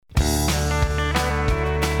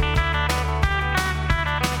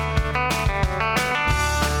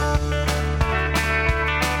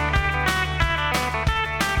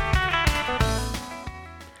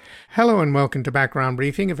Hello and welcome to Background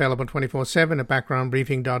Briefing, available 24/7 at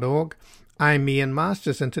backgroundbriefing.org. I'm Ian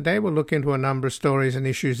Masters, and today we'll look into a number of stories and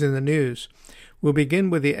issues in the news. We'll begin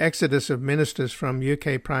with the exodus of ministers from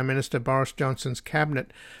UK Prime Minister Boris Johnson's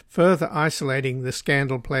cabinet, further isolating the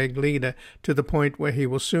scandal-plagued leader to the point where he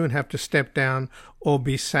will soon have to step down or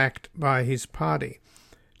be sacked by his party.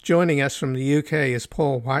 Joining us from the UK is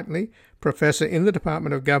Paul Whiteley, Professor in the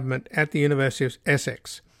Department of Government at the University of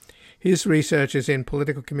Essex. His research is in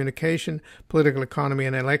political communication, political economy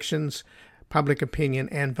and elections, public opinion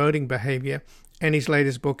and voting behaviour, and his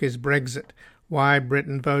latest book is Brexit, Why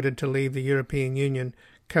Britain Voted to Leave the European Union,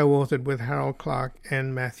 co-authored with Harold Clark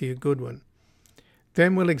and Matthew Goodwin.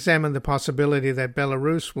 Then we'll examine the possibility that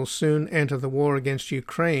Belarus will soon enter the war against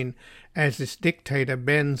Ukraine as its dictator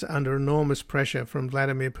bends under enormous pressure from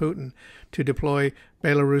Vladimir Putin to deploy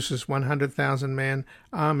Belarus's 100,000-man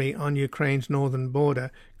army on Ukraine's northern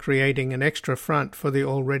border, creating an extra front for the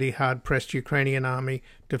already hard-pressed Ukrainian army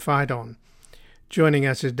to fight on. Joining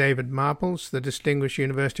us is David Marples, the Distinguished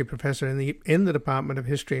University Professor in the Department of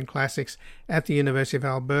History and Classics at the University of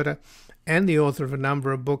Alberta and the author of a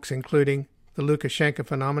number of books including The Lukashenko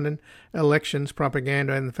Phenomenon, Elections,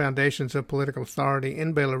 Propaganda and the Foundations of Political Authority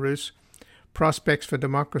in Belarus, Prospects for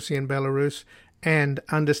Democracy in Belarus, and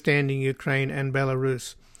Understanding Ukraine and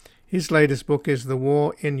Belarus. His latest book is The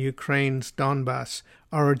War in Ukraine's Donbass,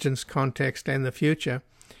 Origins, Context and the Future,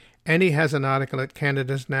 and he has an article at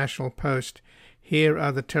Canada's National Post, Here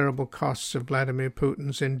Are the Terrible Costs of Vladimir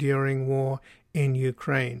Putin's Enduring War in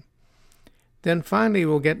Ukraine. Then finally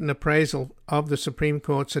we'll get an appraisal of the Supreme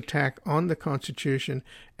Court's attack on the Constitution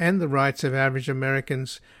and the rights of average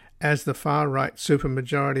Americans as the far-right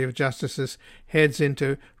supermajority of justices heads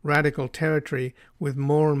into radical territory with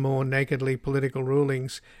more and more nakedly political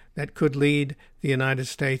rulings that could lead the United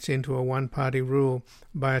States into a one-party rule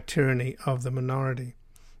by a tyranny of the minority.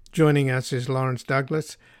 Joining us is Lawrence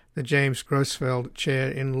Douglas, the James Grossfeld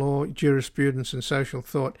Chair in Law, Jurisprudence and Social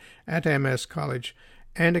Thought at Amherst College,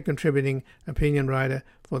 and a contributing opinion writer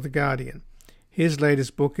for The Guardian. His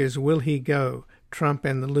latest book is Will He Go? Trump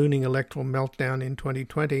and the Looming Electoral Meltdown in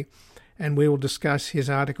 2020, and we will discuss his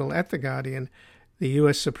article at The Guardian, The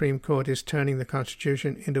U.S. Supreme Court is Turning the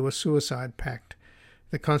Constitution into a Suicide Pact.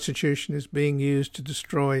 The Constitution is being used to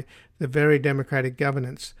destroy the very democratic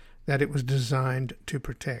governance that it was designed to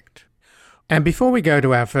protect. And before we go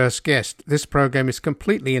to our first guest, this program is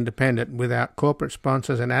completely independent without corporate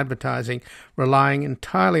sponsors and advertising, relying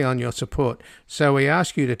entirely on your support. So we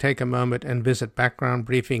ask you to take a moment and visit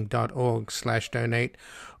backgroundbriefing.org/donate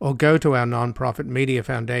or go to our nonprofit media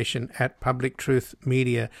foundation at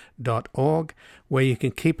publictruthmedia.org, where you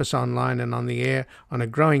can keep us online and on the air on a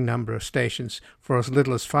growing number of stations for as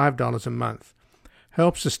little as $5 a month.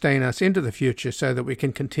 Help sustain us into the future so that we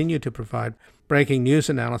can continue to provide breaking news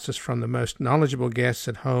analysis from the most knowledgeable guests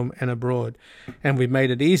at home and abroad. And we've made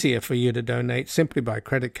it easier for you to donate simply by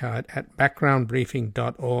credit card at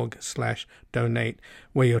backgroundbriefing.org/donate,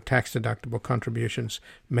 where your tax-deductible contributions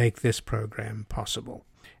make this program possible.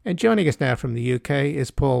 And joining us now from the UK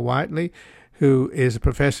is Paul Whiteley, who is a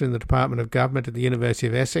professor in the Department of Government at the University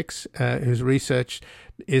of Essex, whose research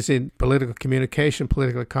is in political communication,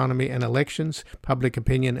 political economy and elections, public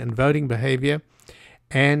opinion and voting behaviour.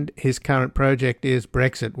 And his current project is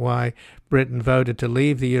Brexit, Why Britain Voted to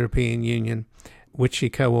Leave the European Union, which he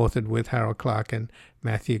co-authored with Harold Clark and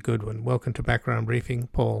Matthew Goodwin. Welcome to Background Briefing,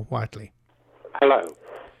 Paul Whiteley. Hello.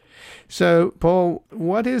 So, Paul,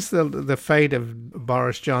 what is the fate of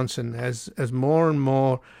Boris Johnson as more and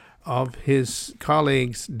more of his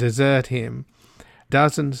colleagues desert him?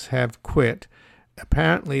 Dozens have quit.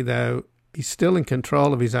 Apparently, though, he's still in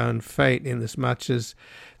control of his own fate in as much as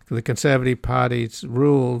the Conservative Party's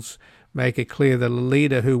rules make it clear that a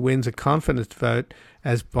leader who wins a confidence vote,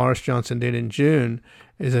 as Boris Johnson did in June,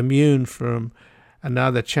 is immune from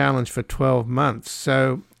another challenge for 12 months.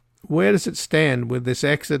 So where does it stand with this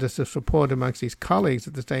exodus of support amongst his colleagues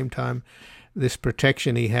at the same time, this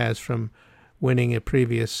protection he has from winning a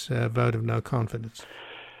previous vote of no confidence?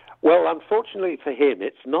 Well, unfortunately for him,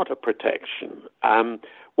 it's not a protection.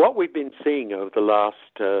 What we've been seeing over the last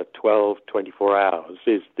 24 hours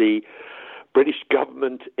is the British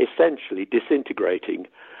government essentially disintegrating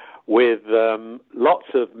with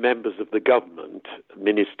lots of members of the government,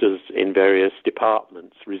 ministers in various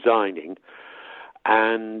departments, resigning.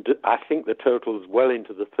 And I think the total is well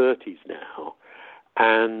into the 30s now.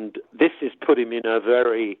 And this has put him in a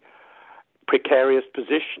very precarious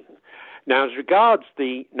position. Now, as regards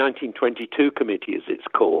the 1922 committee, as it's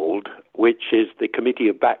called, which is the committee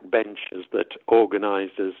of backbenchers that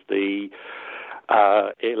organizes the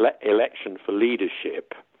election for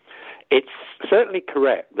leadership, It's certainly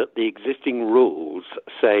correct that the existing rules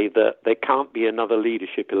say that there can't be another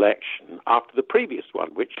leadership election after the previous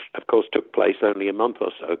one, which, of course, took place only a month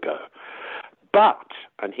or so ago. But,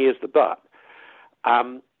 and here's the but,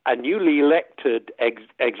 a newly elected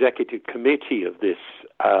executive committee of this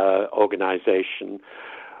organization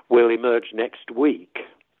will emerge next week,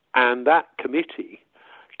 and that committee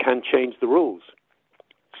can change the rules.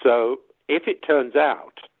 So if it turns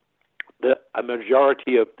out that a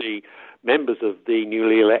majority of the members of the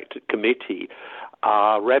newly elected committee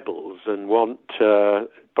are rebels and want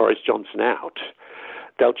Boris Johnson out,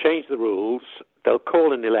 they'll change the rules, they'll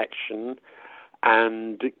call an election,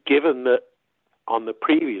 and given that on the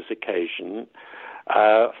previous occasion,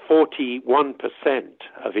 41%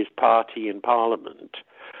 of his party in Parliament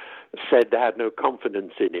said they had no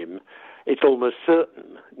confidence in him, it's almost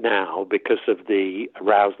certain now, because of the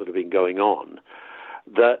rows that have been going on,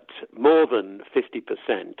 that more than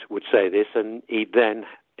 50% would say this, and he then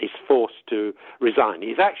is forced to resign.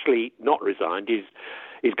 He's actually not resigned,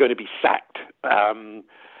 he's going to be sacked.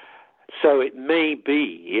 So it may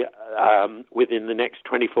be within the next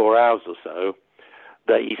 24 hours or so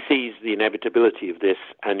that he sees the inevitability of this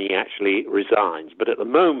and he actually resigns. But at the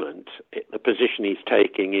moment, the position he's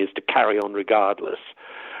taking is to carry on regardless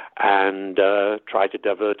and try to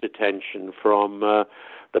divert attention from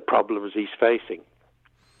the problems he's facing.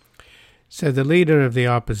 So the leader of the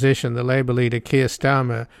opposition, the Labour leader Keir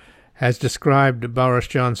Starmer, has described Boris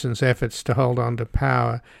Johnson's efforts to hold on to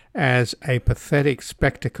power as a pathetic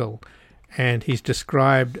spectacle, and he's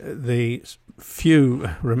described the few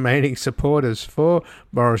remaining supporters for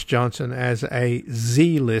Boris Johnson as a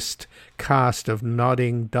Z-list cast of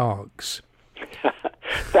nodding dogs.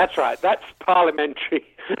 That's right. That's parliamentary.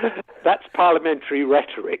 That's parliamentary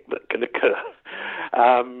rhetoric that can occur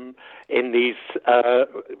in these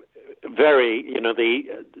the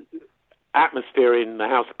atmosphere in the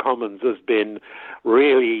House of Commons has been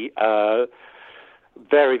really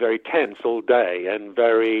very, very tense all day, and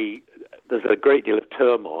there's a great deal of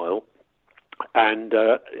turmoil. And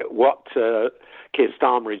what Keir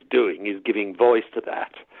Starmer is doing is giving voice to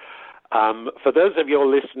that. For those of your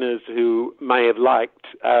listeners who may have liked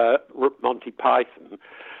Monty Python,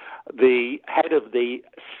 the head of the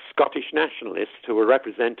Scottish nationalists who were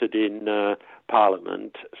represented in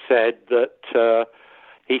Parliament said that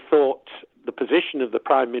he thought the position of the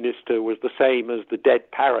Prime Minister was the same as the Dead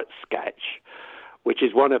Parrot sketch, which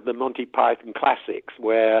is one of the Monty Python classics,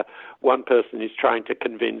 where one person is trying to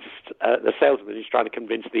convince, the salesman is trying to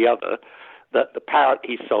convince the other that the parrot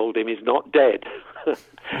he sold him is not dead.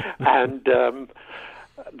 And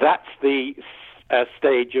that's the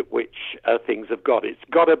stage at which things have got. It's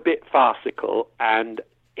got a bit farcical, and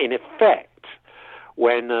in effect,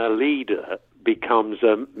 when a leader becomes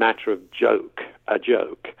a matter of a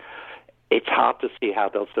joke, it's hard to see how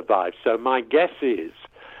they'll survive. So my guess is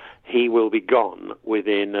he will be gone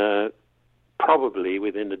probably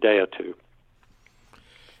within a day or two.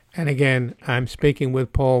 And again, I'm speaking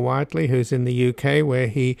with Paul Whiteley, who's in the UK, where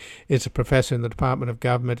he is a professor in the Department of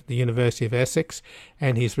Government at the University of Essex,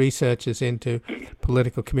 and his research is into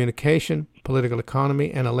political communication, political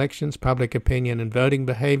economy and elections, public opinion and voting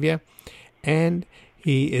behaviour. And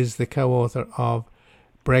he is the co-author of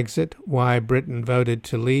Brexit, Why Britain Voted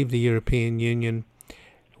to Leave the European Union,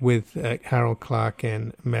 with Harold Clark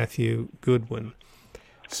and Matthew Goodwin.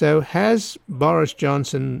 So has Boris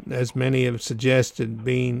Johnson, as many have suggested,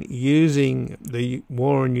 been using the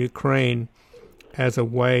war in Ukraine as a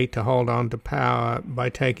way to hold on to power by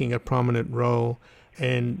taking a prominent role?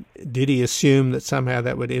 And did he assume that somehow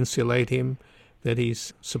that would insulate him, that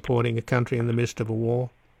he's supporting a country in the midst of a war?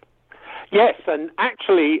 Yes, and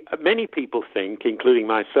actually many people think, including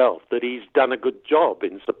myself, that he's done a good job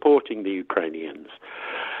in supporting the Ukrainians.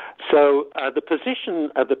 So the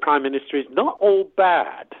position of the Prime Minister is not all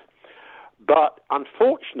bad, but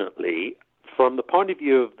unfortunately, from the point of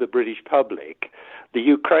view of the British public, the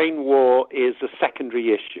Ukraine war is a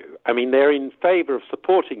secondary issue. I mean, they're in favour of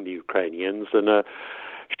supporting the Ukrainians and are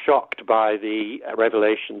shocked by the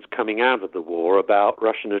revelations coming out of the war about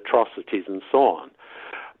Russian atrocities and so on.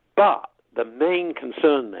 But the main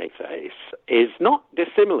concern they face is not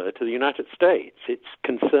dissimilar to the United States. It's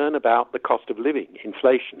concern about the cost of living,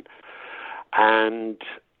 inflation. And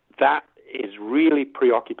that is really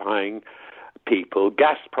preoccupying people.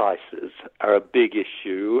 Gas prices are a big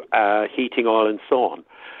issue, heating oil and so on.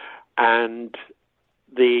 And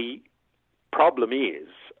the problem is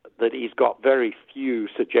that he's got very few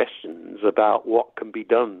suggestions about what can be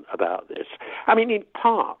done about this. I mean, in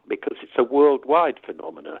part because it's a worldwide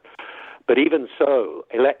phenomenon. But even so,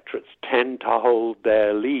 electorates tend to hold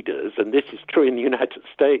their leaders, and this is true in the United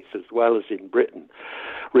States as well as in Britain,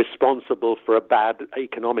 responsible for a bad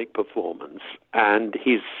economic performance, and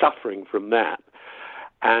he's suffering from that.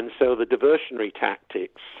 And so the diversionary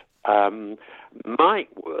tactics might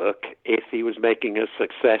work if he was making a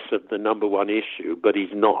success of the number one issue, but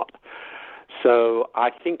he's not. So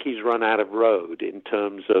I think he's run out of road in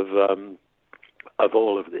terms of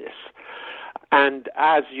all of this. And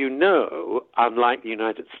as you know, unlike the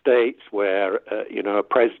United States, where a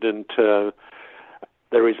president,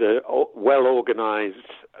 there is a well-organized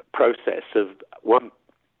process of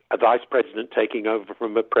a vice president taking over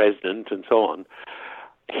from a president and so on.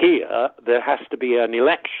 Here, there has to be an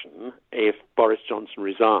election if Boris Johnson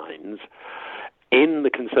resigns in the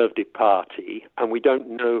Conservative Party, and we don't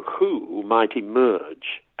know who might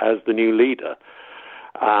emerge as the new leader.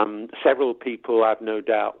 Several people, I've no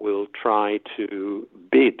doubt, will try to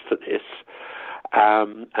bid for this,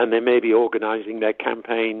 and they may be organizing their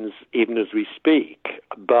campaigns even as we speak,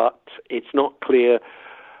 but it's not clear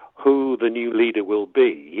who the new leader will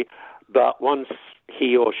be. But once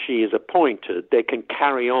he or she is appointed, they can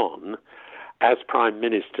carry on as prime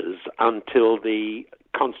ministers until the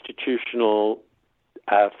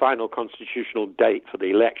final constitutional date for the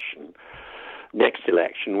election, next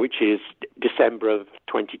election, which is December of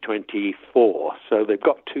 2024. So they've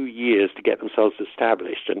got 2 years to get themselves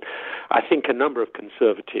established. And I think a number of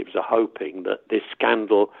Conservatives are hoping that this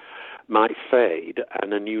scandal might fade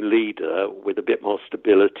and a new leader with a bit more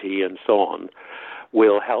stability and so on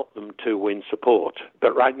will help them to win support.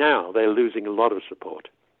 But right now, they're losing a lot of support.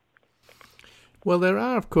 Well, there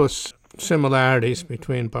are, of course, similarities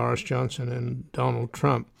between Boris Johnson and Donald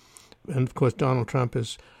Trump. And, of course, Donald Trump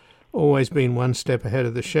has always been one step ahead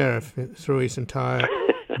of the sheriff through his entire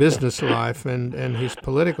business life and his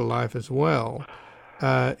political life as well.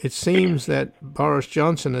 It seems that Boris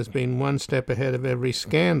Johnson has been one step ahead of every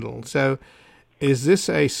scandal. So is this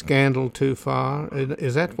a scandal too far?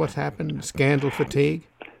 Is that what's happened, scandal fatigue?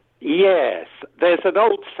 Yes. There's an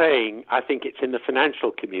old saying, I think it's in the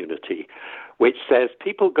financial community, which says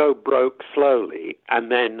people go broke slowly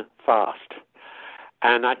and then fast.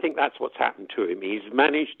 And I think that's what's happened to him. He's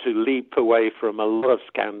managed to leap away from a lot of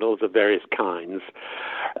scandals of various kinds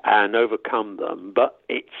and overcome them. But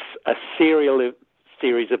it's a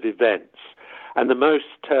series of events. And the most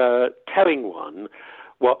telling one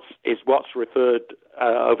is what's referred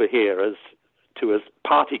over here as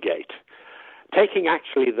Partygate, taking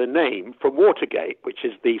actually the name from Watergate, which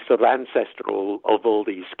is the sort of ancestral of all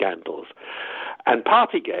these scandals. And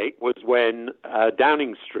Partygate was when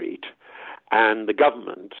Downing Street and the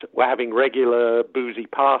government were having regular boozy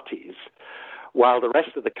parties while the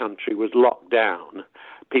rest of the country was locked down.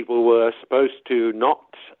 People were supposed to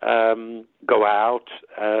not go out,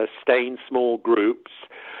 stay in small groups.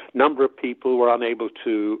 Number of people were unable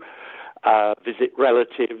to visit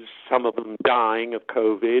relatives, some of them dying of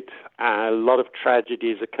COVID, a lot of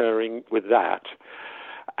tragedies occurring with that.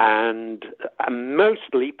 And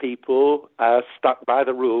mostly people stuck by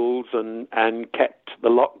the rules and kept the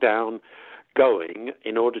lockdown going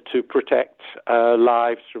in order to protect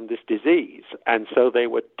lives from this disease. And so they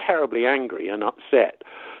were terribly angry and upset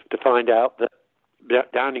to find out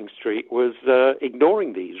that Downing Street was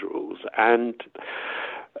ignoring these rules. And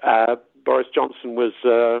Boris Johnson was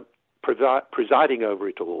presiding over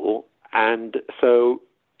it all. And so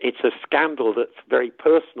it's a scandal that's very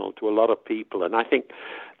personal to a lot of people. And I think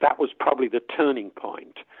that was probably the turning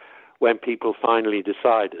point when people finally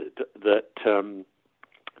decided that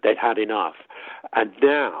they'd had enough. And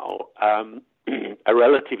now a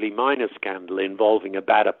relatively minor scandal involving a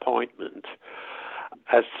bad appointment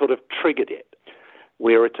has sort of triggered it.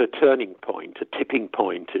 We're at a turning point, a tipping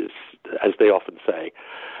point, as they often say.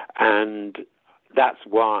 And that's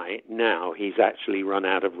why now he's actually run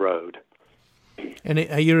out of road. And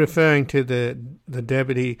are you referring to the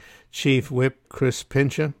Deputy Chief Whip, Chris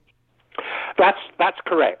Pincher? That's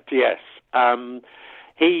correct, yes.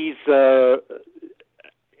 He's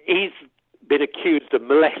been accused of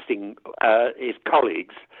molesting his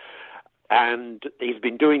colleagues, and he's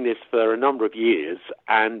been doing this for a number of years,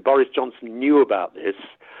 and Boris Johnson knew about this,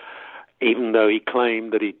 even though he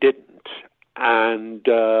claimed that he didn't. And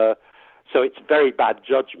so it's very bad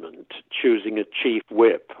judgment choosing a chief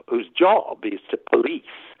whip whose job is to police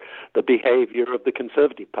the behavior of the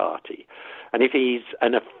Conservative Party. And if he's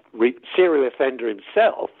a serial offender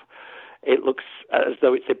himself, it looks as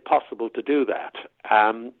though it's impossible to do that.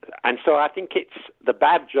 And so I think it's the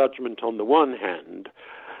bad judgment on the one hand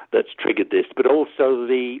that's triggered this, but also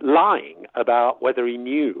the lying about whether he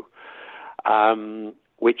knew,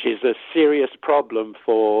 which is a serious problem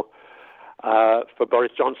for for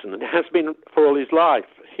Boris Johnson, and has been for all his life.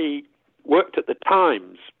 He worked at the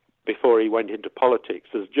Times before he went into politics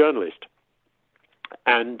as a journalist,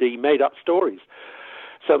 and he made up stories,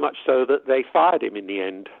 so much so that they fired him in the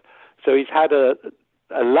end. So he's had a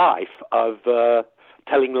life of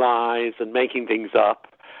telling lies and making things up,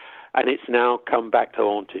 and it's now come back to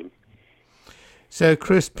haunt him. So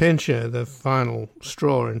Chris Pincher, the final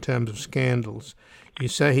straw in terms of scandals, you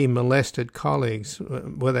say he molested colleagues.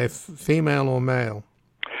 Were they female or male?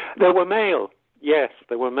 They were male, yes,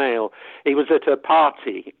 they were male. He was at a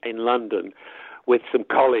party in London with some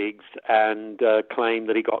colleagues and claimed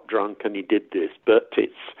that he got drunk and he did this, but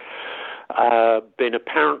it's been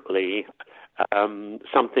apparently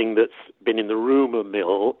something that's been in the rumour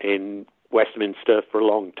mill in Westminster for a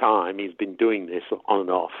long time. He's been doing this on and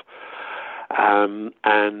off.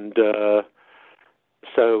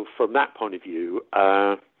 So from that point of view,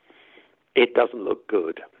 it doesn't look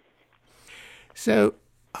good. So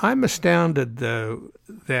I'm astounded, though,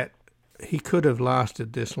 that he could have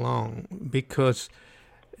lasted this long, because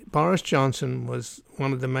Boris Johnson was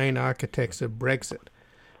one of the main architects of Brexit,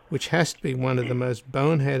 which has to be one of the most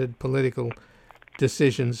boneheaded political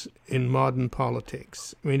decisions in modern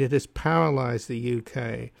politics. I mean, it has paralysed the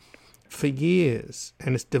UK for years,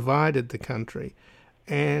 and it's divided the country,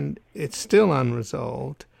 and it's still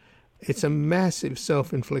unresolved. It's a massive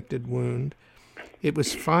self-inflicted wound. It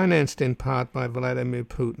was financed in part by Vladimir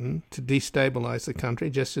Putin to destabilize the country,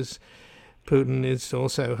 just as Putin is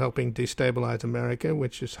also helping destabilize America,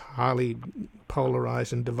 which is highly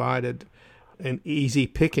polarized and divided, and easy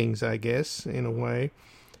pickings, I guess, in a way.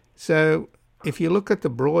 So if you look at the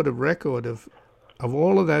broader record of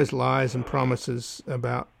all of those lies and promises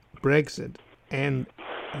about Brexit and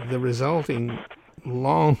the resulting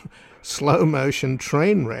long, slow-motion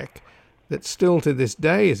train wreck that still to this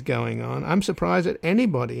day is going on, I'm surprised that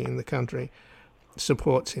anybody in the country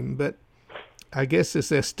supports him. But I guess, is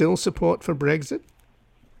there still support for Brexit?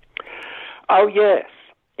 Oh, yes.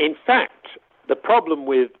 In fact, the problem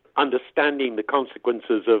with understanding the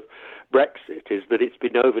consequences of Brexit is that it's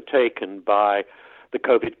been overtaken by the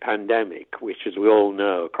COVID pandemic, which, as we all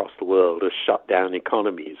know, across the world has shut down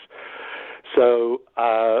economies. So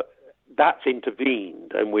that's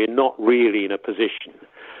intervened, and we're not really in a position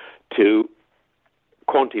to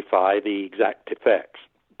quantify the exact effects.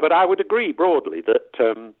 But I would agree broadly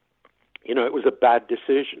that, it was a bad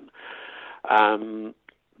decision. And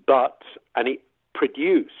it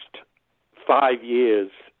produced 4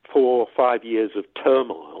 or 5 years of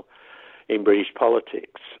turmoil in British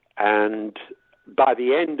politics. And by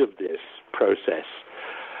the end of this process,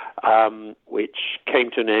 which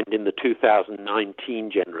came to an end in the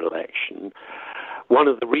 2019 general election, one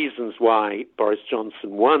of the reasons why Boris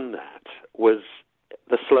Johnson won that was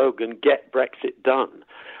the slogan, "Get Brexit done."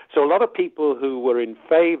 So a lot of people who were in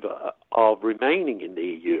favour of remaining in the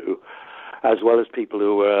EU, as well as people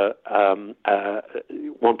who were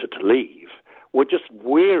wanted to leave, were just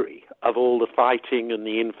weary of all the fighting and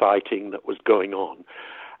the infighting that was going on.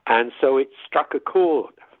 And so it struck a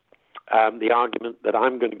chord, the argument that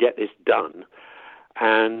I'm going to get this done.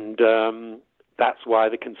 And that's why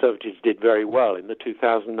the Conservatives did very well in the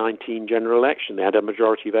 2019 general election. They had a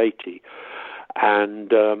majority of 80.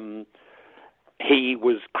 And he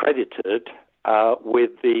was credited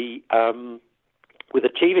with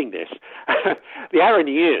achieving this. The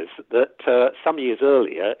irony is that some years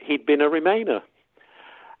earlier, he'd been a Remainer.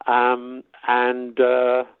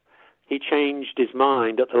 He changed his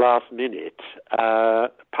mind at the last minute,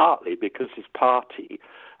 partly because his party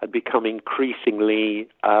had become increasingly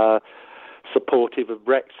supportive of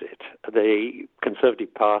Brexit. The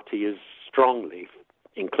Conservative Party is strongly,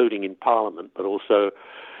 including in Parliament, but also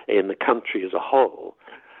in the country as a whole,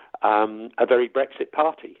 a very Brexit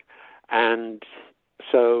party. And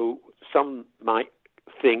so some might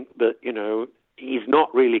think that, he's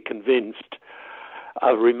not really convinced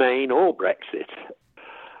of Remain or Brexit,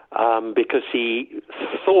 because he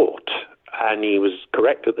thought, and he was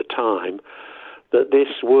correct at the time, that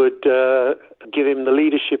this would give him the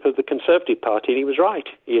leadership of the Conservative Party, and he was right.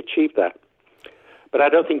 He achieved that. But I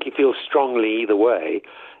don't think he feels strongly either way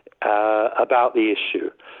about the issue.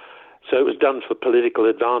 So it was done for political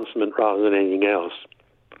advancement rather than anything else.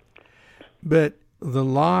 But the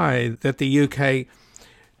lie that the UK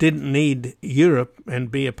didn't need Europe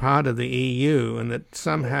and be a part of the EU, and that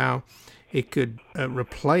somehow it could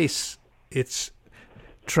replace its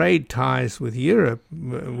trade ties with Europe,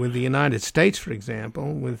 with the United States, for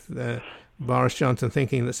example, with Boris Johnson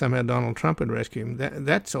thinking that somehow Donald Trump would rescue him,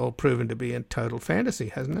 that's all proven to be a total fantasy,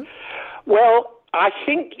 hasn't it? Well, I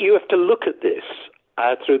think you have to look at this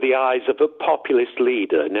through the eyes of a populist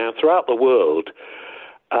leader. Now, throughout the world,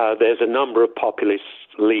 there's a number of populist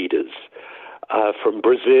leaders, from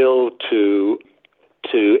Brazil to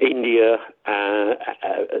India,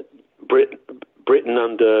 Britain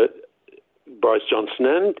under Boris Johnson,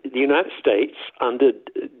 and the United States under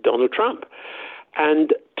Donald Trump.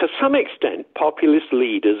 And to some extent, populist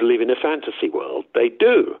leaders live in a fantasy world. They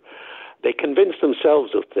do. They convince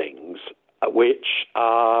themselves of things which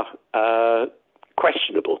are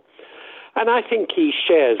questionable. And I think he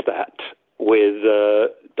shares that with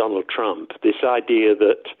Donald Trump, this idea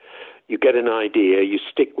that you get an idea, you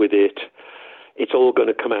stick with it, it's all going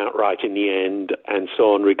to come out right in the end, and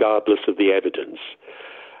so on, regardless of the evidence.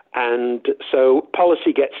 And so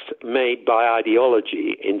policy gets made by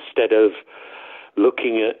ideology instead of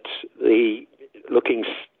looking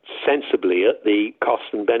sensibly at the costs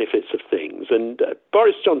and benefits of things. And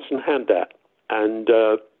Boris Johnson had that, and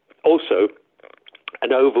also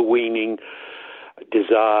an overweening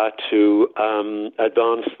desire to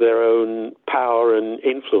advance their own power and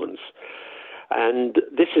influence. And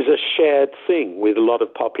this is a shared thing with a lot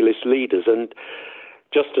of populist leaders. And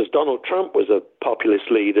just as Donald Trump was a populist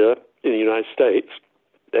leader in the United States,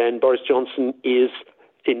 then Boris Johnson is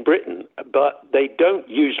in Britain. But they don't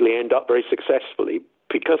usually end up very successfully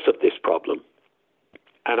because of this problem.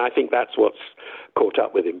 And I think that's what's caught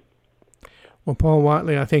up with him. Well, Paul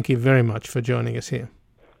Whiteley, I thank you very much for joining us here.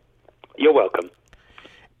 You're welcome.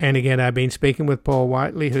 And again, I've been speaking with Paul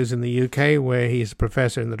Whiteley, who's in the UK, where he's a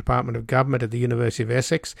professor in the Department of Government at the University of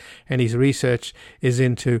Essex, and his research is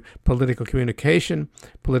into political communication,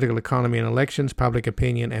 political economy and elections, public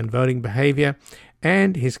opinion and voting behaviour.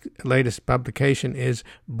 And his latest publication is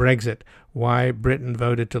Brexit, Why Britain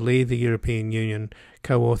Voted to Leave the European Union,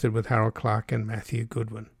 co-authored with Harold Clark and Matthew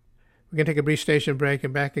Goodwin. We're going to take a brief station break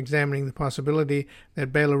and back examining the possibility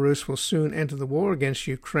that Belarus will soon enter the war against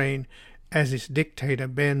Ukraine as its dictator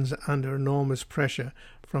bends under enormous pressure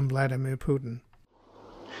from Vladimir Putin.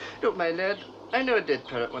 Look, my lad, I know a dead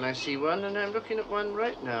parrot when I see one, and I'm looking at one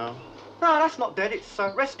right now. No, that's not dead, it's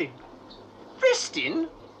resting. Resting?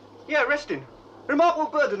 Yeah, resting. Remarkable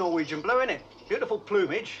bird, the Norwegian blue, innit? Beautiful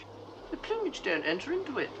plumage. The plumage don't enter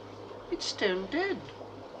into it. It's stone dead.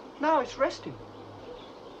 No, it's resting.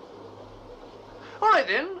 All right,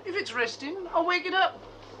 then. If it's resting, I'll wake it up.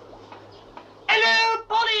 Hello,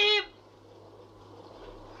 Polly!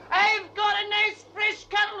 I've got a nice fresh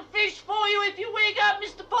cuttlefish for you if you wake up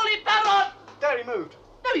Mr. Polly Parrot. There, he moved.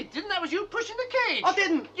 No, he didn't. That was you pushing the cage. I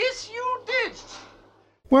didn't. Yes, you did.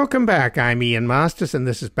 Welcome back. I'm Ian Masters, and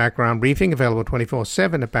this is Background Briefing, available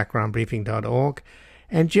 24/7 at backgroundbriefing.org.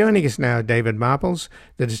 And joining us now, David Marples,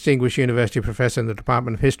 the Distinguished University Professor in the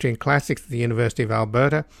Department of History and Classics at the University of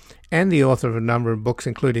Alberta, and the author of a number of books,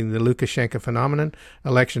 including The Lukashenko Phenomenon,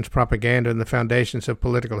 Elections Propaganda and the Foundations of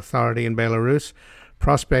Political Authority in Belarus,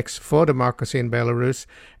 Prospects for Democracy in Belarus,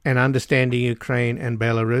 and Understanding Ukraine and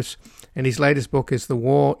Belarus. And his latest book is The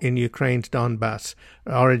War in Ukraine's Donbass,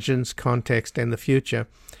 Origins, Context, and the Future.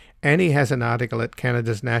 And he has an article at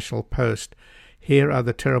Canada's National Post, Here are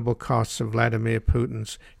the Terrible Costs of Vladimir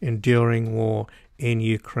Putin's Enduring War in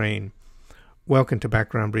Ukraine. Welcome to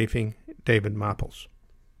Background Briefing, David Marples.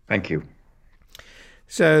 Thank you.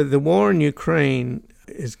 So the war in Ukraine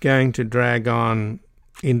is going to drag on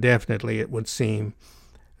indefinitely, it would seem,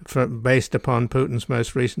 based upon Putin's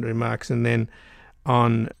most recent remarks. And then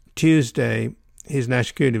on Tuesday, his national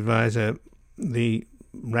security advisor, the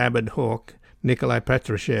rabid hawk, Nikolai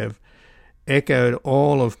Patrushev, echoed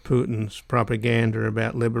all of Putin's propaganda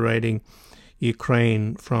about liberating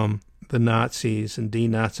Ukraine from the Nazis and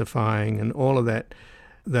denazifying and all of that,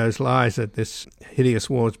 those lies that this hideous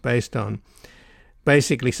war is based on,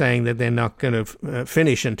 basically saying that they're not going to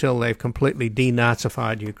finish until they've completely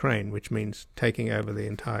denazified Ukraine, which means taking over the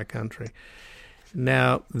entire country.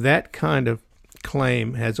 Now, that kind of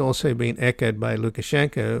claim has also been echoed by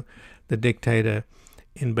Lukashenko, the dictator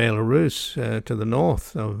in Belarus, to the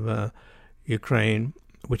north of Ukraine,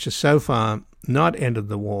 which has so far not ended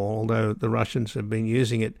the war, although the Russians have been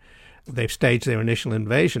using it. They've staged their initial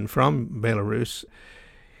invasion from Belarus.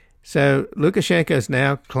 So Lukashenko is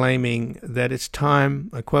now claiming that it's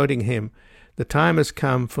time, quoting him, the time has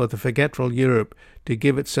come for the forgetful Europe to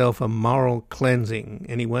give itself a moral cleansing.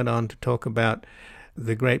 And he went on to talk about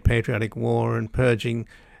the Great Patriotic War and purging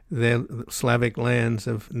the Slavic lands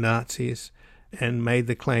of Nazis, and made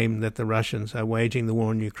the claim that the Russians are waging the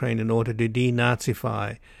war in Ukraine in order to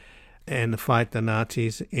denazify and fight the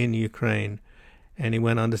Nazis in Ukraine. And he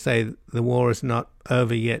went on to say the war is not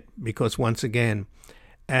over yet because, once again,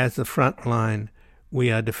 as the front line, we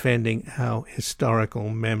are defending our historical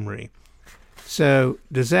memory. So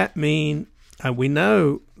does that mean We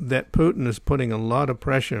know that Putin is putting a lot of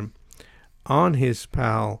pressure on his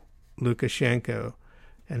pal Lukashenko,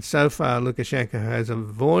 and so far Lukashenko has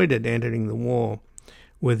avoided entering the war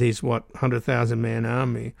with his 100,000-man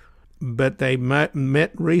army. But they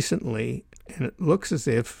met recently, and it looks as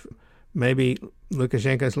if maybe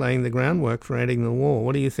Lukashenko's laying the groundwork for ending the war.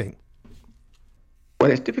 What do you think?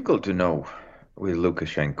 Well, it's difficult to know with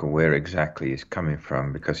Lukashenko where exactly he's coming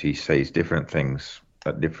from, because he says different things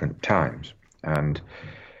at different times. And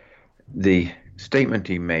the statement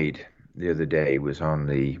he made the other day was on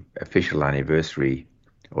the official anniversary,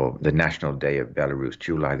 or the National Day of Belarus,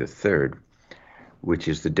 July the 3rd, which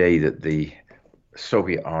is the day that the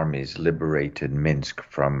Soviet armies liberated Minsk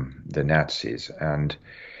from the Nazis, and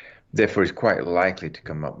therefore is quite likely to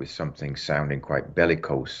come up with something sounding quite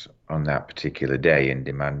bellicose on that particular day, and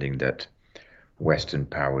demanding that Western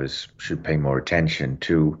powers should pay more attention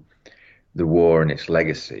to the war and its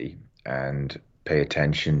legacy, and pay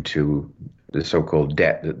attention to the so-called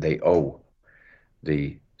debt that they owe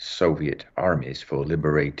the Soviet armies for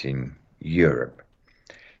liberating Europe.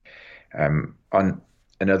 On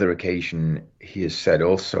another occasion, he has said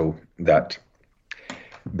also that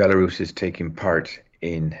Belarus is taking part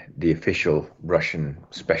in the official Russian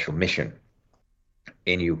special mission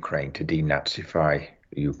in Ukraine to denazify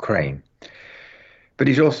Ukraine. But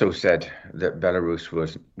he's also said that Belarus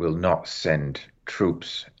will not send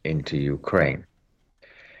troops into Ukraine.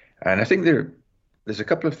 And I think there's a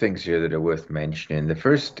couple of things here that are worth mentioning. The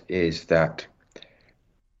first is that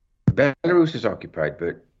Belarus is occupied,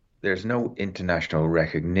 but there's no international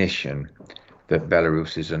recognition that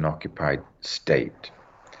Belarus is an occupied state.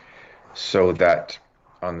 So that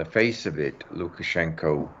on the face of it,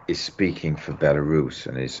 Lukashenko is speaking for Belarus,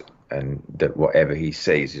 and that whatever he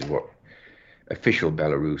says is what official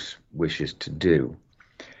Belarus wishes to do.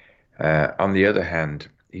 On the other hand,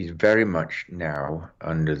 he's very much now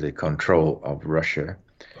under the control of Russia,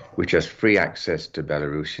 which has free access to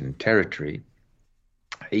Belarusian territory,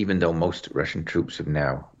 even though most Russian troops have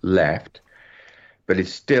now left. But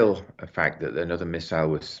it's still a fact that another missile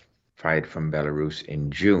was fired from Belarus in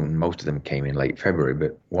June. Most of them came in late February,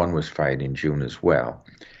 but one was fired in June as well.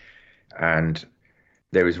 And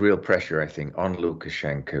there is real pressure, I think, on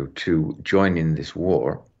Lukashenko to join in this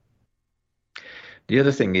war. The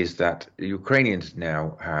other thing is that the Ukrainians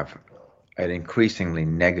now have an increasingly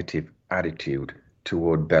negative attitude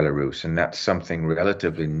toward Belarus, and that's something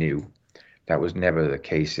relatively new. That was never the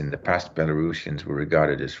case in the past. Belarusians were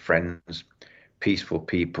regarded as friends, peaceful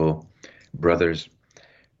people, brothers.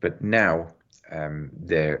 But now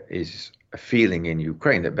there is a feeling in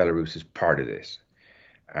Ukraine that Belarus is part of this,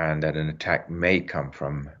 and that an attack may come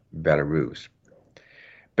from Belarus.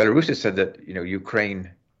 Belarus has said that, Ukraine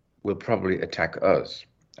will probably attack us,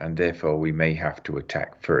 and therefore we may have to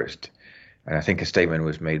attack first. And I think a statement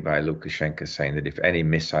was made by Lukashenko saying that if any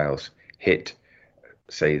missiles hit,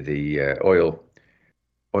 say, the oil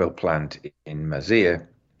plant in Mazir,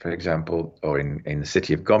 for example, or in the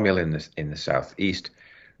city of Gomel in the southeast,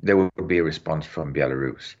 there would be a response from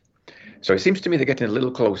Belarus. So it seems to me they're getting a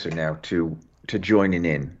little closer now to joining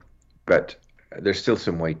in, but there's still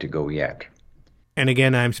some way to go yet. And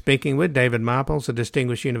again, I'm speaking with David Marples, a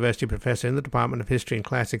distinguished university professor in the Department of History and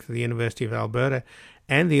Classics at the University of Alberta,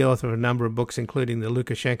 and the author of a number of books, including The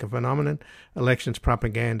Lukashenko Phenomenon, Elections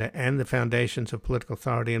Propaganda, and The Foundations of Political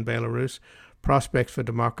Authority in Belarus, Prospects for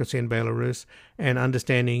Democracy in Belarus, and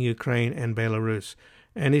Understanding Ukraine and Belarus.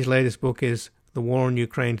 And his latest book is The War in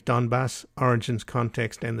Ukraine's Donbass, Origins,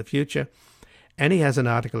 Context, and the Future. And he has an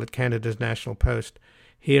article at Canada's National Post,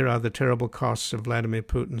 Here Are the Terrible Costs of Vladimir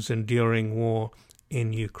Putin's Enduring War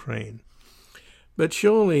in Ukraine. But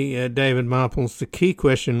surely, David Marples, the key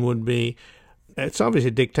question would be, it's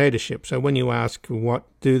obviously dictatorship. So when you ask what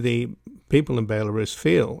do the people in Belarus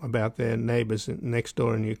feel about their neighbors next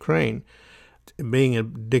door in Ukraine, being a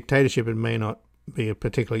dictatorship, it may not be a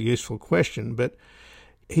particularly useful question, but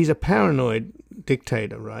he's a paranoid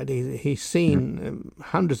dictator, right? He's seen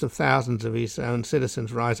hundreds of thousands of his own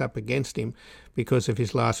citizens rise up against him because of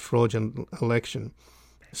his last fraudulent election.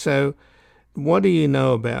 So what do you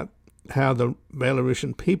know about how the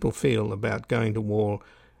Belarusian people feel about going to war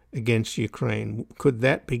against Ukraine? Could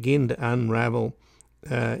that begin to unravel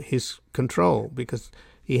his control? Because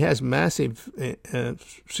he has massive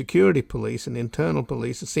security police and internal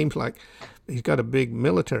police. It seems like he's got a big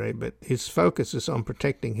military, but his focus is on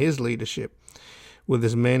protecting his leadership with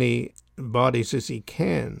as many bodies as he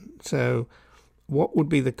can. So what would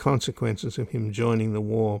be the consequences of him joining the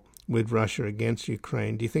war with Russia against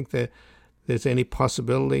Ukraine? Do you think that there's any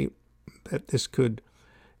possibility that this could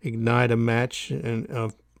ignite a match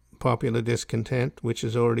of popular discontent, which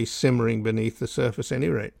is already simmering beneath the surface at any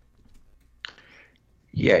rate.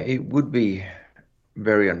 Yeah, it would be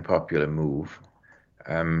very unpopular move.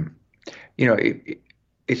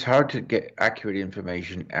 It's hard to get accurate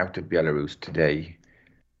information out of Belarus today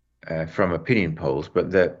from opinion polls,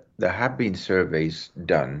 but there have been surveys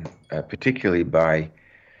done, particularly by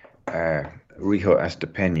Riho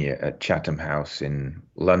Astapenia at Chatham House in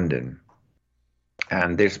London.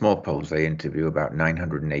 And they're small polls. They interview about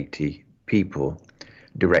 980 people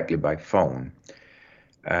directly by phone.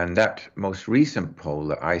 And that most recent poll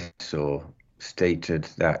that I saw stated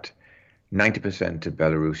that 90% of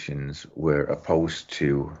Belarusians were opposed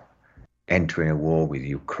to entering a war with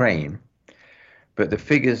Ukraine. But the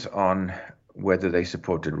figures on whether they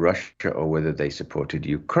supported Russia or whether they supported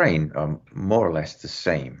Ukraine are more or less the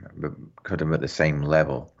same, but kind of at the same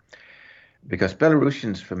level. Because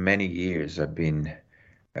Belarusians for many years have been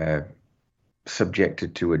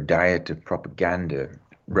subjected to a diet of propaganda,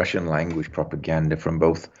 Russian language propaganda from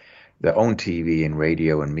both their own TV and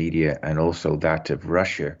radio and media, and also that of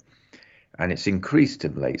Russia. And it's increased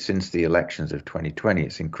of late since the elections of 2020.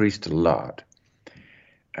 It's increased a lot.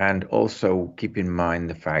 And also keep in mind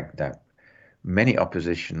the fact that many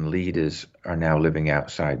opposition leaders are now living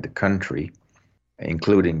outside the country,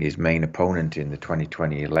 including his main opponent in the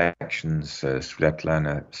 2020 elections,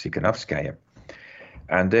 Svetlana Tikhanovskaya.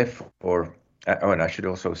 And therefore, and I should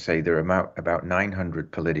also say there are about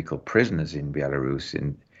 900 political prisoners in Belarus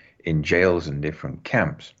in jails and different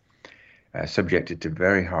camps, subjected to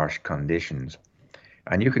very harsh conditions.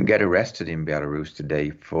 And you can get arrested in Belarus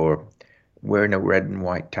today for wearing a red and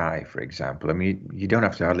white tie, for example. I mean, you don't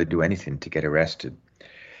have to hardly do anything to get arrested.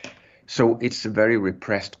 So it's a very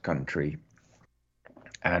repressed country.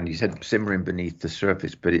 And you said simmering beneath the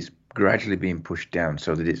surface, but it's gradually being pushed down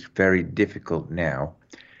so that it's very difficult now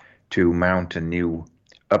to mount a new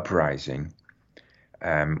uprising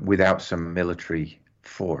without some military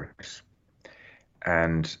force.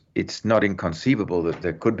 And it's not inconceivable that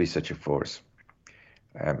there could be such a force.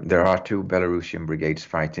 There are 2 Belarusian brigades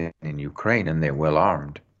fighting in Ukraine, and they're well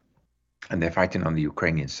armed, and they're fighting on the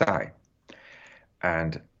Ukrainian side.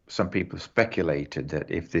 And some people speculated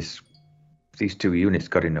that if these 2 units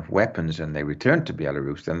got enough weapons and they returned to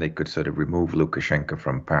Belarus, then they could sort of remove Lukashenko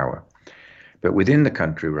from power. But within the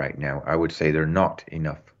country right now, I would say there are not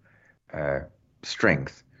enough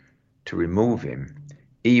strength to remove him,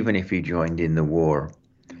 even if he joined in the war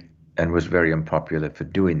and was very unpopular for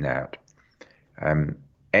doing that.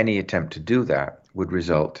 Any attempt to do that would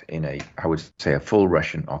result in I would say, a full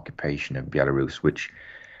Russian occupation of Belarus, which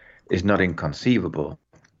is not inconceivable.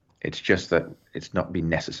 It's just that it's not been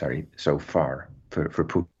necessary so far for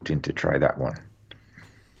Putin to try that one.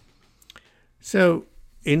 So,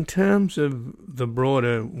 in terms of the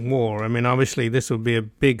broader war, I mean, obviously this will be a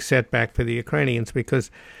big setback for the Ukrainians because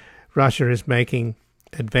Russia is making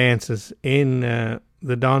advances in the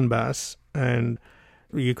Donbass, and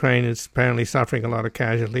Ukraine is apparently suffering a lot of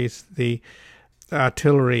casualties. The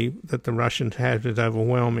artillery that the Russians have is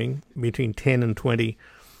overwhelming, between 10 and 20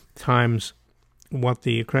 times what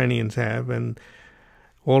the Ukrainians have, and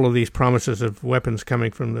all of these promises of weapons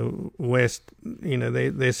coming from the West, you know,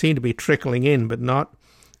 they seem to be trickling in, but not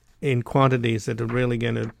in quantities that are really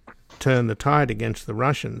going to turn the tide against the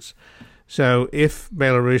Russians. So if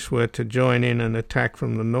Belarus were to join in an attack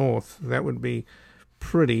from the north, that would be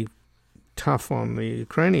pretty tough on the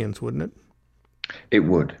Ukrainians, wouldn't it? It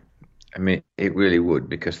would. I mean, it really would,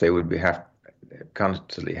 because they would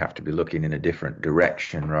constantly have to be looking in a different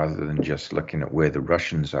direction rather than just looking at where the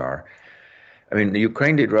Russians are. I mean, the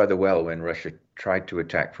Ukraine did rather well when Russia tried to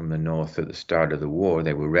attack from the north at the start of the war.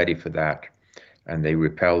 They were ready for that, and they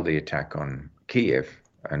repelled the attack on Kiev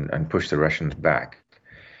and pushed the Russians back.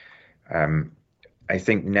 I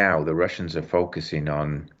think now the Russians are focusing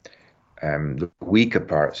on the weaker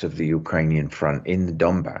parts of the Ukrainian front in the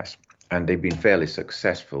Donbass, and they've been fairly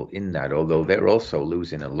successful in that, although they're also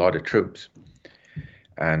losing a lot of troops.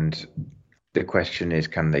 And the question is,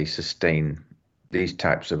 can they sustain these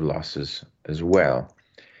types of losses as well?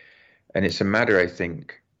 And it's a matter, I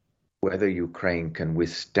think, whether Ukraine can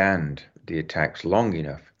withstand the attacks long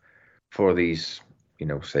enough for these,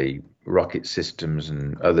 say, rocket systems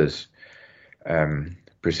and others,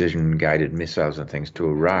 precision-guided missiles and things to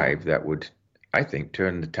arrive that would, I think,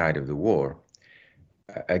 turn the tide of the war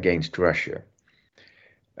against Russia.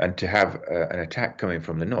 And to have an attack coming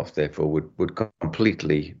from the north, therefore, would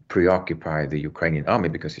completely preoccupy the Ukrainian army,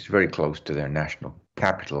 because it's very close to their national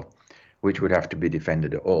capital, which would have to be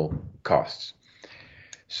defended at all costs.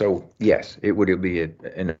 So, yes, it would be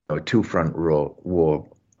a two-front war.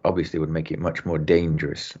 Obviously would make it much more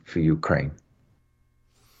dangerous for Ukraine.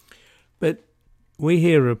 We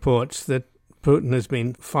hear reports that Putin has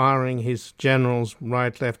been firing his generals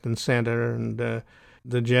right, left, and center, and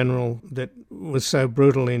the general that was so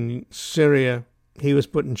brutal in Syria, he was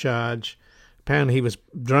put in charge. Apparently he was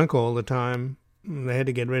drunk all the time. They had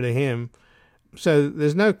to get rid of him. So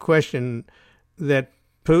there's no question that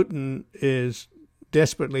Putin is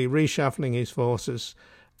desperately reshuffling his forces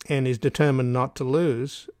and is determined not to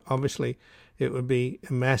lose. Obviously, it would be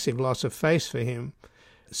a massive loss of face for him.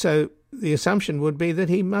 So the assumption would be that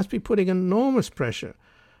he must be putting enormous pressure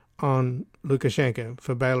on Lukashenko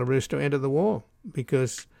for Belarus to enter the war,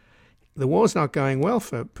 because the war's not going well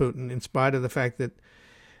for Putin, in spite of the fact that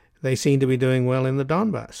they seem to be doing well in the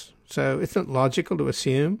Donbass. So it's not logical to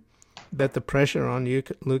assume that the pressure on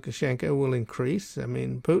Lukashenko will increase. I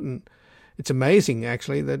mean, Putin, it's amazing,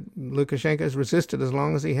 actually, that Lukashenko has resisted as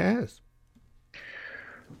long as he has.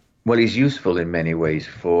 Well, he's useful in many ways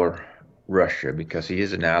for Russia because he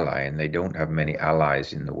is an ally, and they don't have many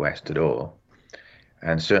allies in the West at all,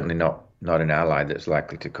 and certainly not an ally that's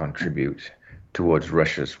likely to contribute towards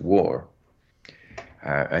Russia's war.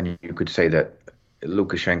 And you could say that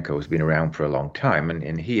Lukashenko has been around for a long time,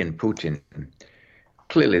 and he and Putin,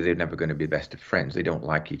 clearly they're never going to be best of friends. They don't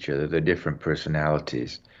like each other. They're different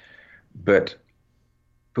personalities. But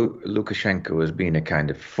Lukashenko has been a kind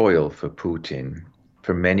of foil for Putin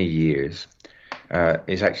for many years.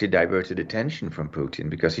 He's actually diverted attention from Putin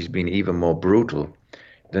because he's been even more brutal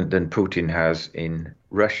than Putin has in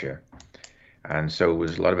Russia. And so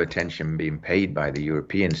there's a lot of attention being paid by the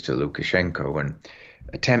Europeans to Lukashenko, and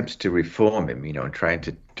attempts to reform him, and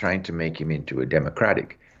trying to make him into a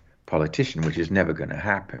democratic politician, which is never going to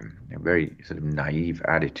happen. A very sort of naive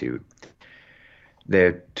attitude.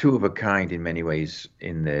 They're two of a kind in many ways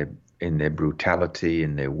in their brutality,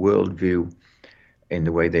 in their worldview, in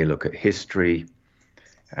the way they look at history.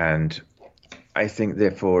 And I think,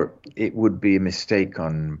 therefore, it would be a mistake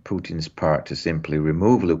on Putin's part to simply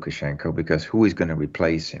remove Lukashenko, because who is going to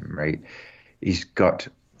replace him, right? He's got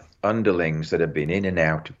underlings that have been in and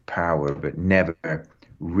out of power, but never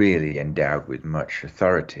really endowed with much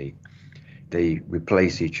authority. They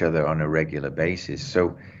replace each other on a regular basis.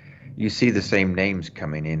 So you see the same names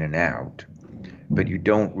coming in and out, but you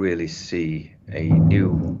don't really see a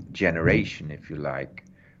new generation, if you like,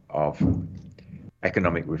 of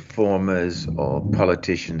economic reformers or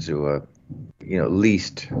politicians who are, at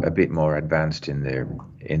least a bit more advanced in their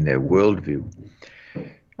worldview.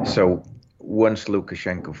 So once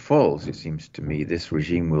Lukashenko falls, it seems to me, this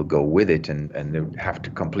regime will go with it, and they'll have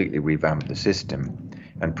to completely revamp the system.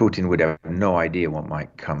 And Putin would have no idea what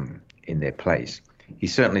might come in their place. He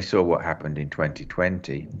certainly saw what happened in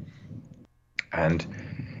 2020. And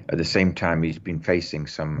at the same time, he's been facing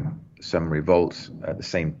some revolts at the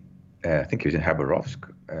same, I think it was in Khabarovsk,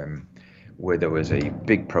 where there was a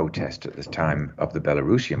big protest at the time of the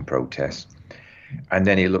Belarusian protests. And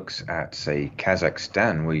then he looks at, say,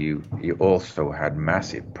 Kazakhstan, where you also had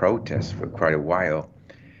massive protests for quite a while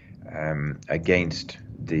against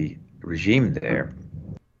the regime there,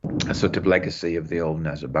 a sort of legacy of the old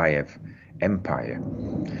Nazarbayev empire.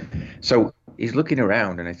 So he's looking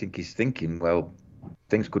around, and I think he's thinking, well,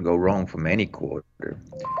 things could go wrong from any quarter.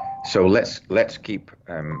 So let's keep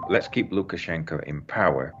Lukashenko in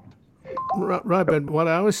power. Right, but what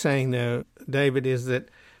I was saying, though, David, is that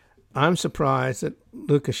I'm surprised that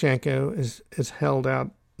Lukashenko is held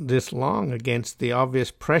out this long against the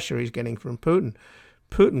obvious pressure he's getting from Putin.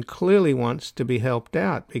 Putin clearly wants to be helped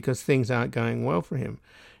out because things aren't going well for him.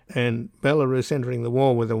 And Belarus entering the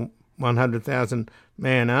war with a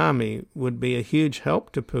 100,000-man army would be a huge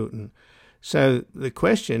help to Putin. So the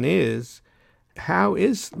question is, how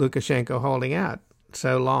is Lukashenko holding out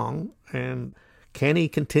so long, and can he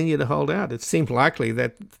continue to hold out? It seems likely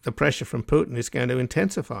that the pressure from Putin is going to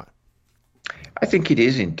intensify. I think it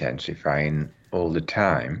is intensifying all the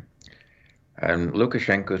time. And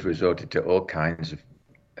Lukashenko's resorted to all kinds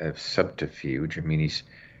of subterfuge. I mean,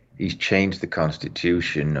 he's changed the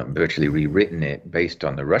constitution, virtually rewritten it based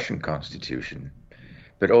on the Russian constitution,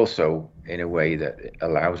 but also in a way that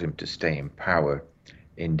allows him to stay in power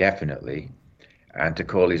indefinitely and to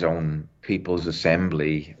call his own People's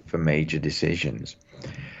Assembly for major decisions.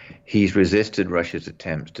 He's resisted Russia's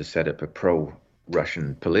attempts to set up a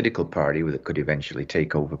pro-Russian political party that could eventually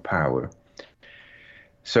take over power.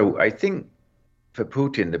 So I think for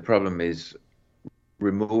Putin, the problem is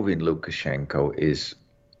removing Lukashenko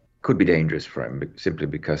could be dangerous for him, simply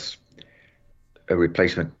because a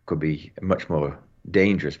replacement could be much more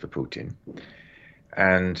dangerous for Putin.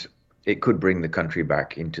 And it could bring the country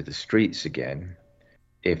back into the streets again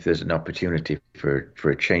if there's an opportunity for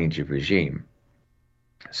a change of regime.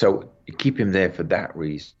 So you keep him there for that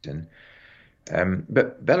reason.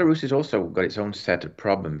 But Belarus has also got its own set of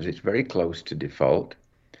problems. It's very close to default,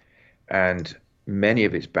 and many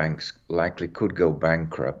of its banks likely could go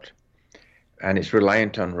bankrupt. And it's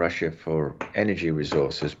reliant on Russia for energy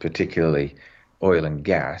resources, particularly oil and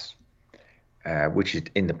gas, which is,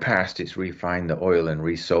 in the past, it's refined the oil and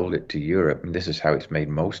resold it to Europe, and this is how it's made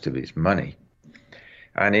most of its money.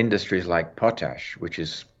 And industries like potash, which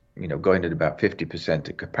is going at about 50%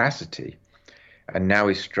 of capacity, and now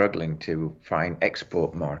is struggling to find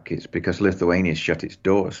export markets because Lithuania shut its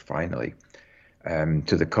doors finally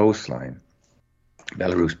to the coastline,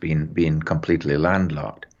 Belarus being completely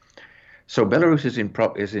landlocked. So Belarus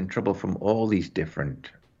is in trouble from all these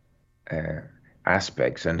different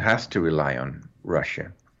aspects and has to rely on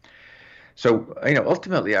Russia. So,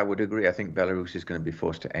 ultimately, I would agree. I think Belarus is going to be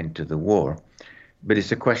forced to enter the war, but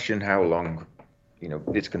it's a question how long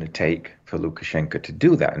it's going to take for Lukashenko to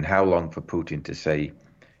do that, and how long for Putin to say,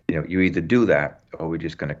 you either do that or we're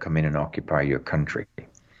just going to come in and occupy your country,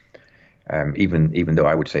 even though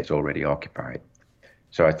I would say it's already occupied.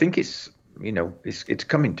 So I think it's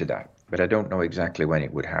coming to that, but I don't know exactly when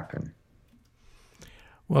it would happen.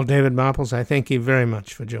 Well, David Marples, I thank you very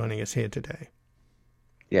much for joining us here today.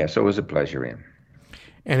 Yes, it was a pleasure, Ian.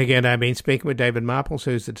 And again, I've been speaking with David Marples,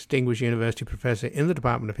 who's the Distinguished University Professor in the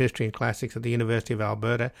Department of History and Classics at the University of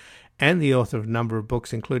Alberta and the author of a number of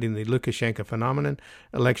books, including The Lukashenko Phenomenon,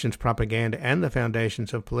 Elections Propaganda and the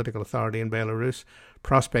Foundations of Political Authority in Belarus,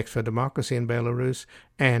 Prospects for Democracy in Belarus,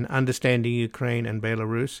 and Understanding Ukraine and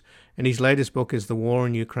Belarus. And his latest book is The War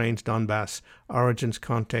in Ukraine's Donbass, Origins,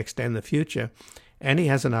 Context, and the Future. And he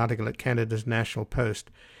has an article at Canada's National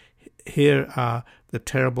Post. Here are the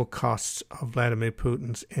terrible costs of Vladimir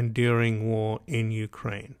Putin's enduring war in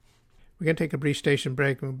Ukraine. We're going to take a brief station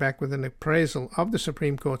break and we're back with an appraisal of the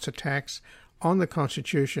Supreme Court's attacks on the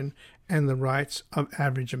Constitution and the rights of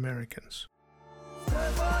average Americans.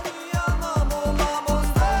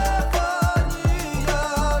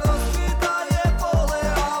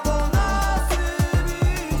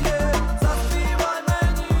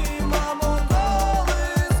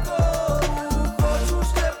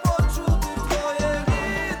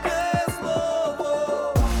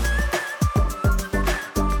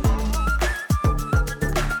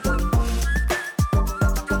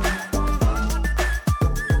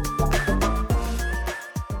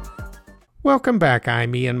 Welcome back.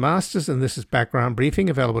 I'm Ian Masters, and this is Background Briefing,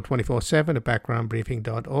 available 24/7 at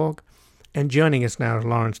backgroundbriefing.org. And joining us now is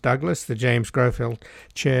Lawrence Douglas, the James Grofield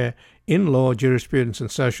Chair in Law, Jurisprudence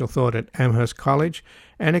and Social Thought at Amherst College,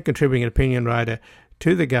 and a contributing opinion writer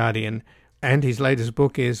to The Guardian. And his latest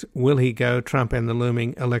book is Will He Go? Trump and the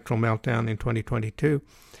Looming Electoral Meltdown in 2022.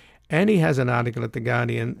 And he has an article at The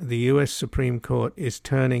Guardian, The U.S. Supreme Court is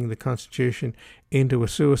turning the Constitution into a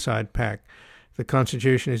suicide pact. The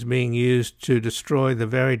Constitution is being used to destroy the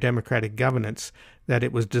very democratic governance that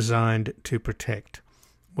it was designed to protect.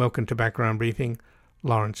 Welcome to Background Briefing,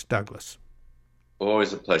 Lawrence Douglas.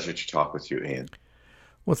 Always a pleasure to talk with you, Ian.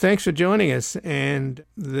 Well, thanks for joining us. And,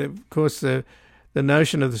 of course, the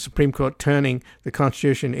notion of the Supreme Court turning the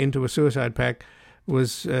Constitution into a suicide pact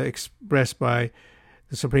was expressed by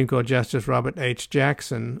the Supreme Court Justice Robert H.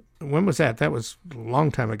 Jackson. When was that? That was a long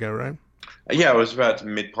time ago, right? Yeah, it was about the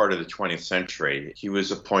mid part of the 20th century. He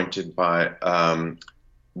was appointed by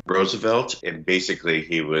Roosevelt, and basically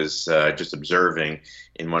he was just observing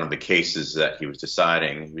in one of the cases that he was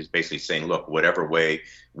deciding. He was basically saying, look, whatever way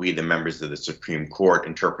we, the members of the Supreme Court,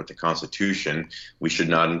 interpret the Constitution, we should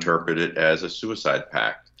not interpret it as a suicide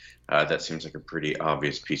pact. That seems like a pretty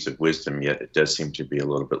obvious piece of wisdom, yet it does seem to be a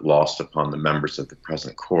little bit lost upon the members of the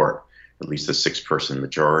present court, at least the 6-person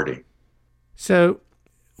majority. So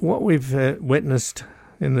what we've witnessed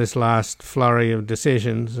in this last flurry of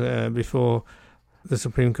decisions before the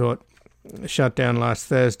Supreme Court shut down last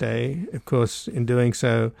Thursday, of course, in doing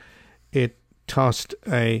so, it tossed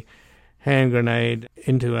a hand grenade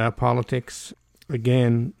into our politics.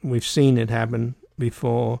 Again, we've seen it happen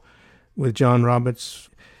before with John Roberts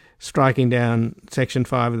striking down Section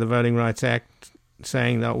 5 of the Voting Rights Act,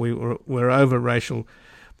 saying that we're over racial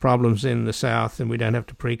problems in the South and we don't have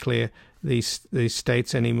to pre-clear these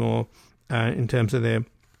states anymore in terms of their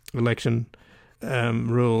election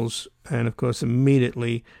rules. And, of course,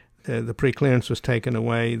 immediately the pre-clearance was taken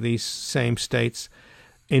away. These same states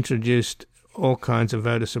introduced all kinds of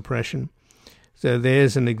voter suppression. So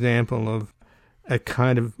there's an example of a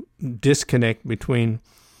kind of disconnect between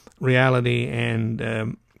reality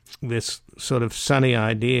and this sort of sunny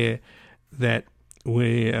idea that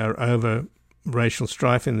we are over racial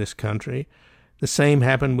strife in this country. The same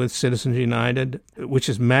happened with Citizens United, which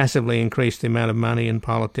has massively increased the amount of money in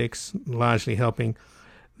politics, largely helping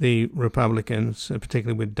the Republicans,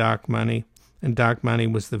 particularly with dark money. And dark money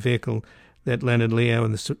was the vehicle that Leonard Leo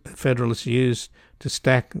and the Federalists used to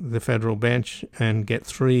stack the federal bench and get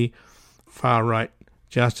 3 far-right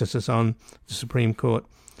justices on the Supreme Court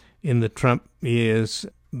in the Trump years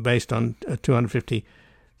based on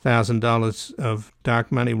 $250,000 of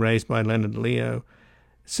dark money raised by Leonard Leo.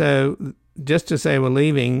 So just as they were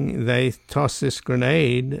leaving, they tossed this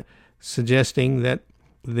grenade suggesting that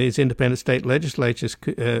these independent state legislatures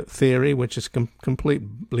theory, which is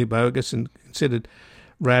completely bogus and considered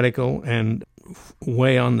radical and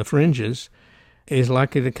way on the fringes, is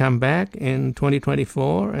likely to come back in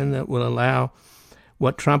 2024, and that will allow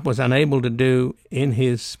what Trump was unable to do in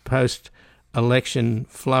his post-election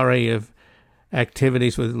flurry of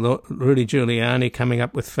activities with Rudy Giuliani coming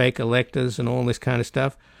up with fake electors and all this kind of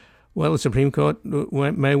stuff. Well, the Supreme Court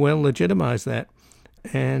may well legitimize that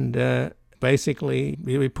and basically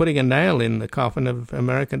be putting a nail in the coffin of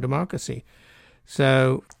American democracy.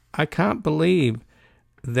 So I can't believe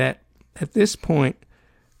that at this point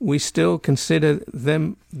we still consider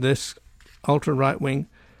them, this ultra-right-wing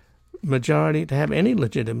majority, to have any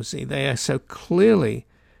legitimacy. They are so clearly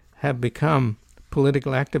have become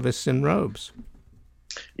political activists in robes.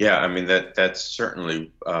 Yeah, I mean, that's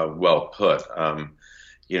certainly well put.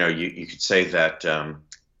 You could say that,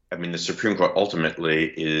 the Supreme Court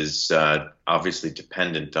ultimately is obviously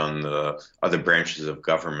dependent on the other branches of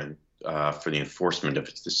government for the enforcement of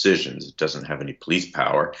its decisions. It doesn't have any police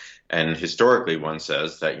power. And historically, one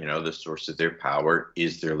says that, the source of their power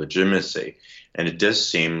is their legitimacy. And it does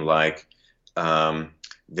seem like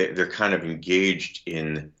they're kind of engaged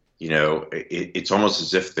in, it's almost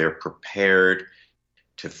as if they're prepared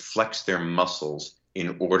to flex their muscles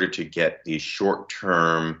in order to get these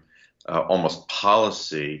short-term, almost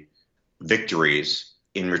policy victories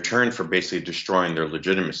in return for basically destroying their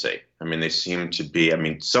legitimacy. I mean, they seem to be,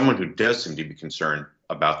 someone who does seem to be concerned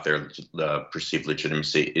about their perceived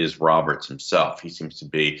legitimacy is Roberts himself. He seems to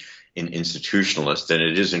be an institutionalist, and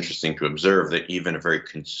it is interesting to observe that even a very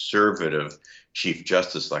conservative Chief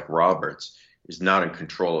Justice like Roberts is not in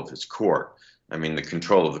control of his court. I mean, the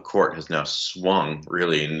control of the court has now swung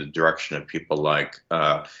really in the direction of people like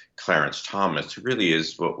Clarence Thomas, who really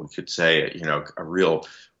is what we could say, a real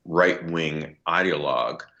right-wing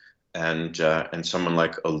ideologue, and someone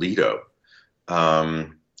like Alito.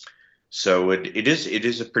 So it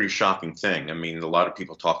is a pretty shocking thing. I mean, a lot of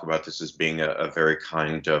people talk about this as being a very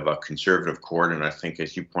kind of a conservative court, and I think,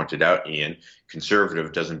 as you pointed out, Ian,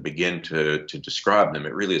 conservative doesn't begin to describe them.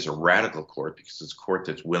 It really is a radical court because it's a court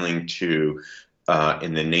that's willing to,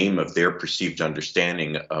 in the name of their perceived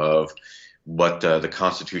understanding of what the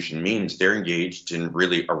Constitution means, they're engaged in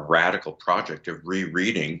really a radical project of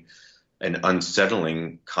rereading and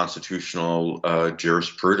unsettling constitutional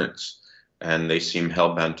jurisprudence. And they seem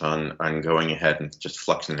hell-bent on going ahead and just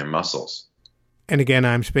flexing their muscles. And again,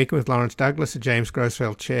 I'm speaking with Lawrence Douglas, a James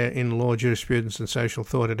Grossfeld Chair in Law, Jurisprudence and Social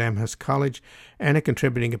Thought at Amherst College and a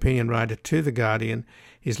contributing opinion writer to The Guardian.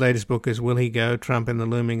 His latest book is Will He Go? Trump and the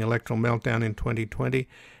Looming Electoral Meltdown in 2020.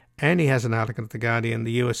 And he has an article at The Guardian.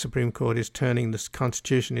 The U.S. Supreme Court is turning this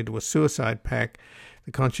Constitution into a suicide pact.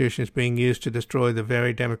 The Constitution is being used to destroy the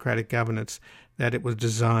very democratic governance that it was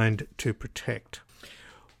designed to protect.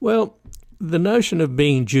 Well, the notion of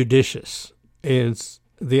being judicious is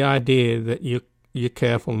the idea that you're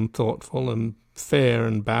careful and thoughtful and fair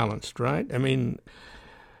and balanced, right? I mean,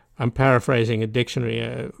 I'm paraphrasing a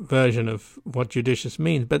dictionary version of what judicious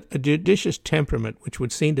means, but a judicious temperament, which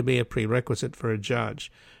would seem to be a prerequisite for a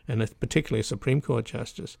judge, and particularly a Supreme Court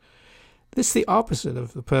justice, this is the opposite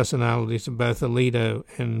of the personalities of both Alito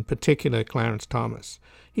and in particular Clarence Thomas.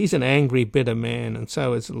 He's an angry, bitter man, and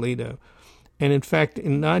so is Alito. And in fact,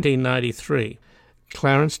 in 1993,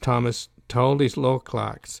 Clarence Thomas told his law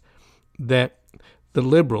clerks that the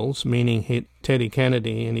liberals, meaning Teddy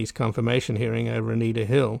Kennedy in his confirmation hearing over Anita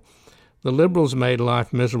Hill, the liberals made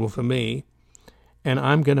life miserable for me, and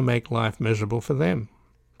I'm going to make life miserable for them.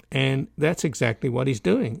 And that's exactly what he's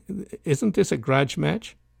doing. Isn't this a grudge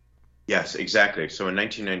match? Yes, exactly. So in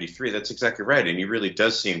 1993, that's exactly right. And he really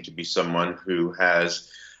does seem to be someone who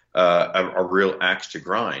has a real axe to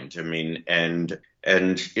grind. I mean, and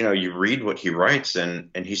you read what he writes, and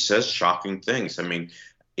he says shocking things. I mean,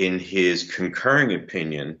 in his concurring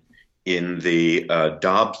opinion in the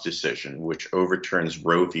Dobbs decision, which overturns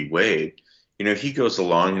Roe v. Wade, he goes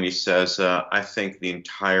along and he says, I think the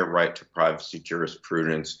entire right to privacy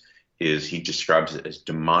jurisprudence he describes it as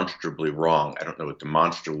demonstrably wrong. I don't know what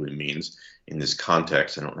demonstrably means in this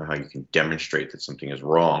context. I don't know how you can demonstrate that something is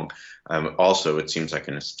wrong. Also, it seems like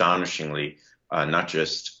an astonishingly not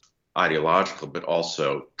just ideological, but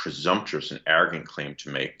also presumptuous and arrogant claim to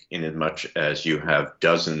make, in as much as you have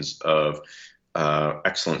dozens of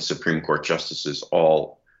excellent Supreme Court justices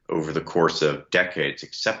all over the course of decades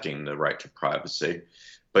accepting the right to privacy.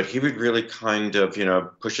 But he would really kind of,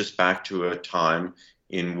 push us back to a time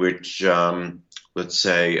in which, let's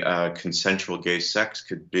say, consensual gay sex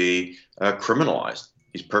could be criminalized.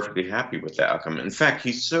 He's perfectly happy with the outcome. In fact,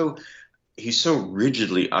 he's so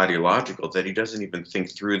rigidly ideological that he doesn't even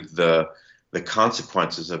think through the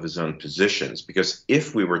consequences of his own positions. Because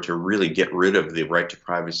if we were to really get rid of the right to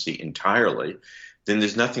privacy entirely, then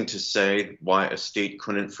there's nothing to say why a state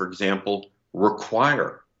couldn't, for example,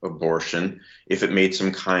 require abortion if it made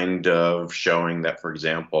some kind of showing that, for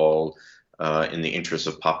example, in the interest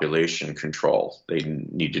of population control, they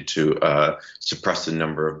needed to suppress the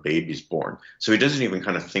number of babies born. So he doesn't even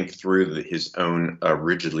kind of think through his own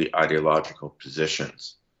rigidly ideological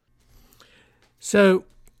positions. So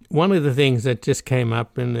one of the things that just came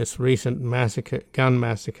up in this recent gun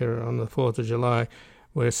massacre on the 4th of July,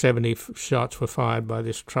 where 70 shots were fired by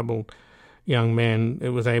this troubled young man, it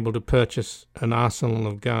was able to purchase an arsenal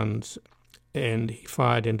of guns, and he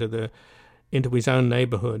fired into his own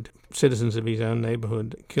neighborhood, citizens of his own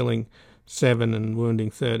neighborhood, killing 7 and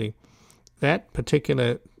wounding 30. That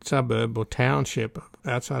particular suburb or township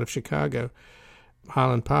outside of Chicago,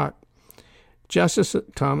 Highland Park, Justice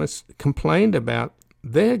Thomas complained about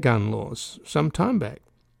their gun laws some time back.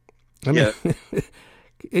 I mean,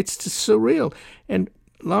 it's just surreal. And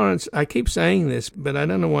Lawrence, I keep saying this, but I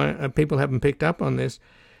don't know why people haven't picked up on this.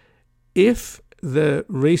 If the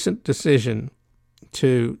recent decision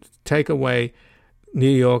to take away New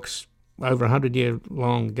York's over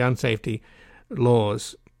 100-year-long gun safety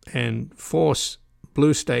laws and force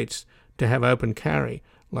blue states to have open carry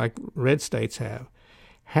like red states have,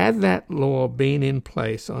 had that law been in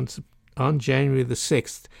place on January the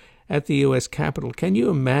 6th at the U.S. Capitol, can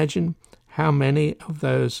you imagine how many of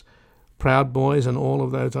those Proud Boys and all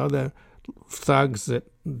of those other thugs that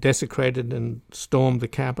desecrated and stormed the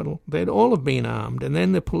Capitol, they'd all have been armed, and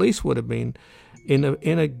then the police would have been in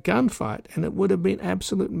a gunfight, and it would have been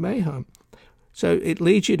absolute mayhem. So it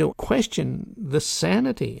leads you to question the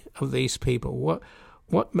sanity of these people.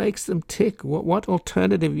 What makes them tick? What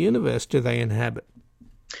alternative universe do they inhabit?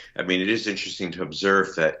 I mean, it is interesting to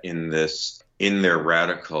observe that in their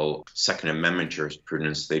radical Second Amendment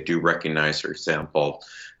jurisprudence, they do recognize, for example,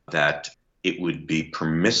 that it would be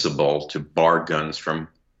permissible to bar guns from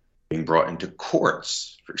being brought into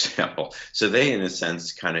courts, for example. So they, in a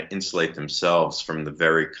sense, kind of insulate themselves from the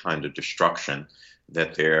very kind of destruction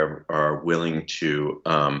that they are willing to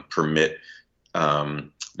permit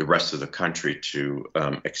the rest of the country to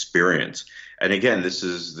experience. And again, this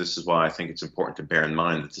is why I think it's important to bear in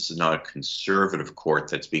mind that this is not a conservative court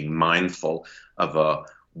that's being mindful of a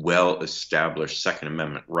well-established Second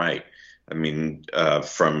Amendment right. I mean,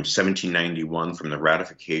 from 1791, from the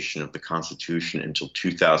ratification of the Constitution until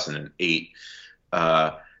 2008,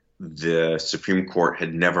 the Supreme Court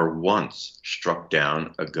had never once struck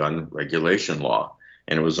down a gun regulation law.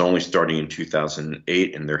 And it was only starting in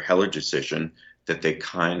 2008 in their Heller decision that they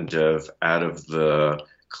kind of, out of the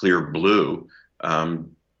clear blue,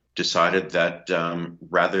 decided that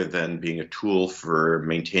rather than being a tool for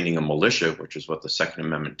maintaining a militia, which is what the Second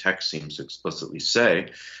Amendment text seems to explicitly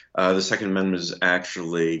say, the Second Amendment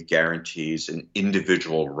actually guarantees an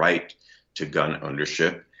individual right to gun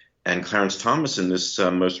ownership. And Clarence Thomas, in this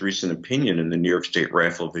most recent opinion in the New York State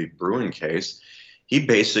Rifle v. Bruen case, he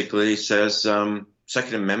basically says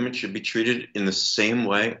Second Amendment should be treated in the same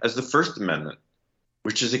way as the First Amendment,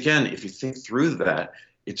 which is, again, if you think through that,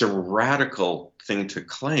 it's a radical thing to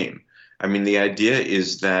claim. I mean, the idea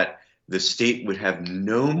is that the state would have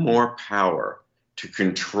no more power to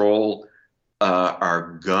control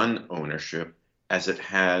our gun ownership as it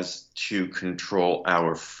has to control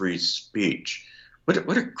our free speech. What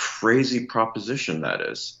a crazy proposition that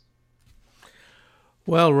is.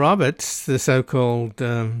 Well, Roberts, the so-called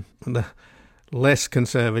the less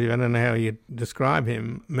conservative, I don't know how you describe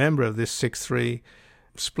him, member of this 6-3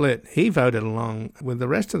 split, he voted along with the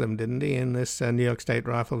rest of them, didn't he, in this New York State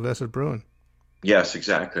Rifle versus Bruen? Yes,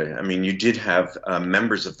 exactly. I mean, you did have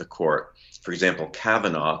members of the court, for example,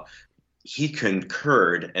 Kavanaugh. He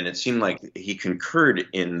concurred, and it seemed like he concurred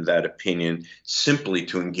in that opinion simply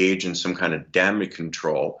to engage in some kind of damage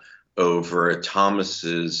control over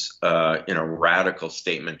Thomas's radical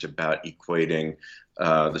statement about equating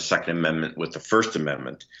the Second Amendment with the First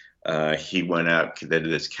Amendment. He went out, that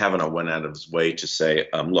is, Kavanaugh went out of his way to say,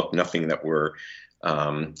 look, nothing that we're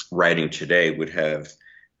writing today would have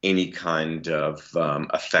any kind of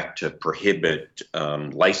effect to prohibit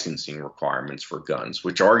licensing requirements for guns,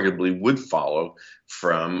 which arguably would follow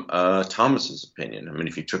from Thomas's opinion. I mean,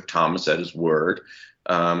 if you took Thomas at his word,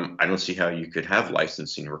 I don't see how you could have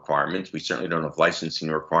licensing requirements. We certainly don't have licensing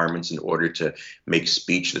requirements in order to make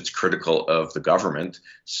speech that's critical of the government.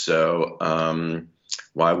 So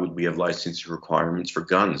why would we have licensing requirements for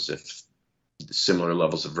guns if similar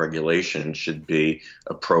levels of regulation should be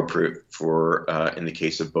appropriate for in the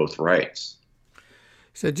case of both rights?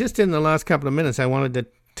 So just in the last couple of minutes, I wanted to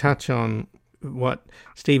touch on what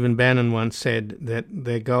Stephen Bannon once said, that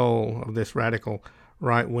their goal of this radical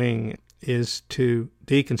right wing is to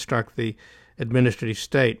deconstruct the administrative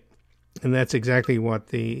state. And that's exactly what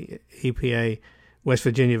the EPA, West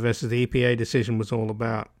Virginia versus the EPA decision was all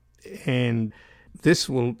about. And this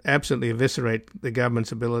will absolutely eviscerate the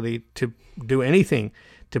government's ability to do anything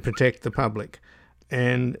to protect the public.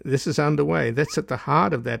 And this is underway. That's at the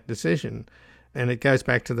heart of that decision. And it goes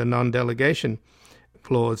back to the non-delegation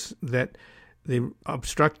clause, that the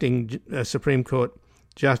obstructing Supreme Court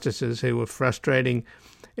justices who were frustrating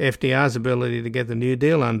FDR's ability to get the New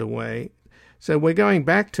Deal underway. So we're going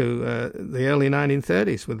back to the early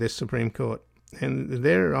 1930s with this Supreme Court. And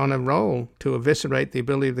they're on a roll to eviscerate the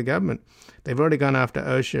ability of the government. They've already gone after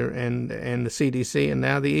OSHA and the CDC and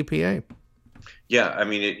now the EPA. Yeah, I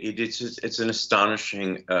mean, it's an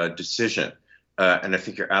astonishing decision. And I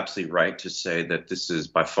think you're absolutely right to say that this is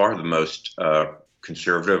by far the most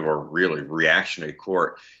conservative or really reactionary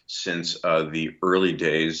court since the early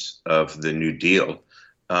days of the New Deal.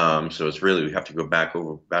 So it's really, we have to go back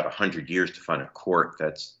over about 100 years to find a court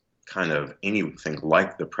that's kind of anything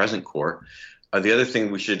like the present court. The other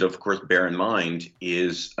thing we should, of course, bear in mind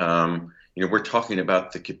is, we're talking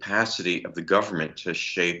about the capacity of the government to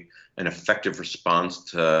shape an effective response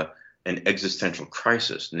to an existential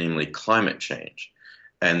crisis, namely climate change.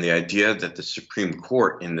 And the idea that the Supreme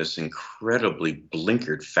Court, in this incredibly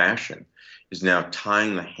blinkered fashion, is now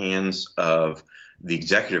tying the hands of the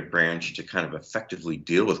executive branch to kind of effectively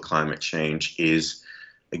deal with climate change is,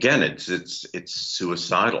 again, it's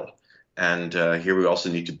suicidal. And here we also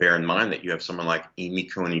need to bear in mind that you have someone like Amy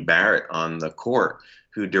Coney Barrett on the court,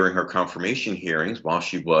 who during her confirmation hearings, while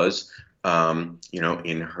she was,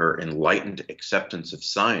 in her enlightened acceptance of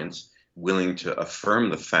science, willing to affirm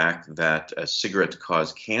the fact that cigarettes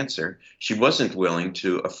cause cancer, she wasn't willing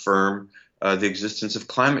to affirm the existence of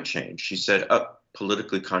climate change. She said,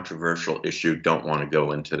 politically controversial issue, don't want to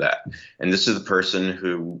go into that. And this is the person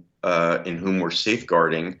who, in whom we're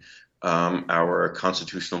safeguarding our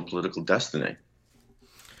constitutional political destiny.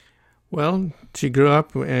 Well, she grew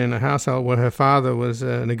up in a household where her father was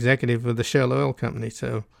an executive of the Shell Oil Company,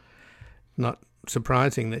 so not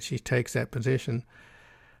surprising that she takes that position.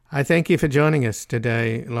 I thank you for joining us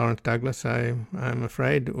today, Lawrence Douglas. I'm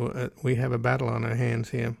afraid we have a battle on our hands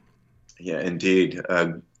here. Yeah, indeed.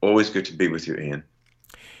 Always good to be with you, Ian.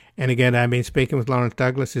 And again, I've been speaking with Lawrence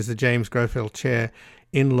Douglas, who's the James Grofeld Chair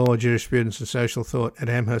in Law, Jurisprudence and Social Thought at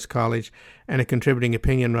Amherst College and a contributing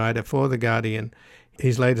opinion writer for The Guardian.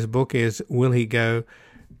 His latest book is Will He Go?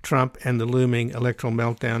 Trump and the Looming Electoral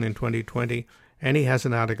Meltdown in 2020. And he has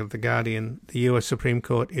an article at The Guardian. The U.S. Supreme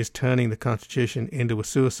Court is turning the Constitution into a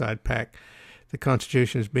suicide pact. The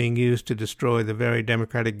Constitution is being used to destroy the very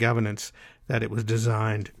democratic governance that it was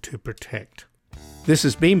designed to protect. This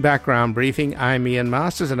has been Background Briefing. I'm Ian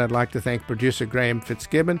Masters, and I'd like to thank producer Graham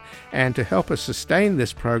Fitzgibbon. And to help us sustain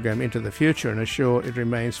this program into the future and assure it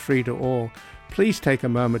remains free to all, please take a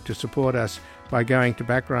moment to support us by going to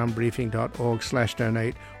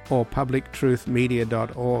backgroundbriefing.org/donate or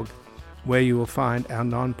publictruthmedia.org, where you will find our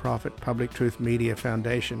non-profit Public Truth Media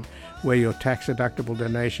Foundation, where your tax-deductible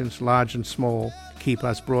donations, large and small, keep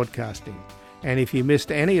us broadcasting. And if you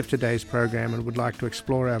missed any of today's program and would like to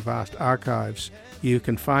explore our vast archives, you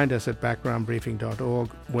can find us at backgroundbriefing.org,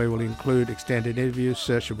 where we'll include extended interviews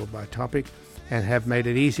searchable by topic and have made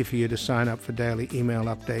it easy for you to sign up for daily email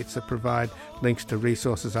updates that provide links to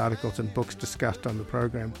resources, articles, and books discussed on the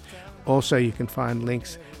program. Also, you can find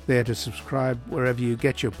links there to subscribe wherever you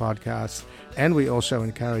get your podcasts, and we also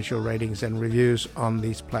encourage your ratings and reviews on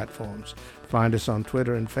these platforms. Find us on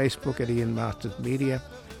Twitter and Facebook at Ian Masters Media,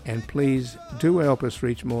 and please do help us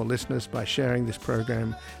reach more listeners by sharing this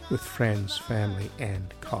program with friends, family,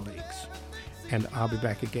 and colleagues. And I'll be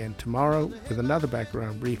back again tomorrow with another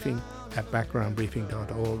Background Briefing at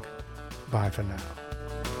backgroundbriefing.org. Bye for now.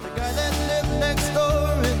 The guy that lived next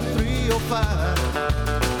door in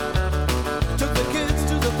 305 took the kids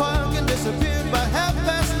to the park and disappeared by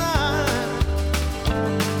 9:30.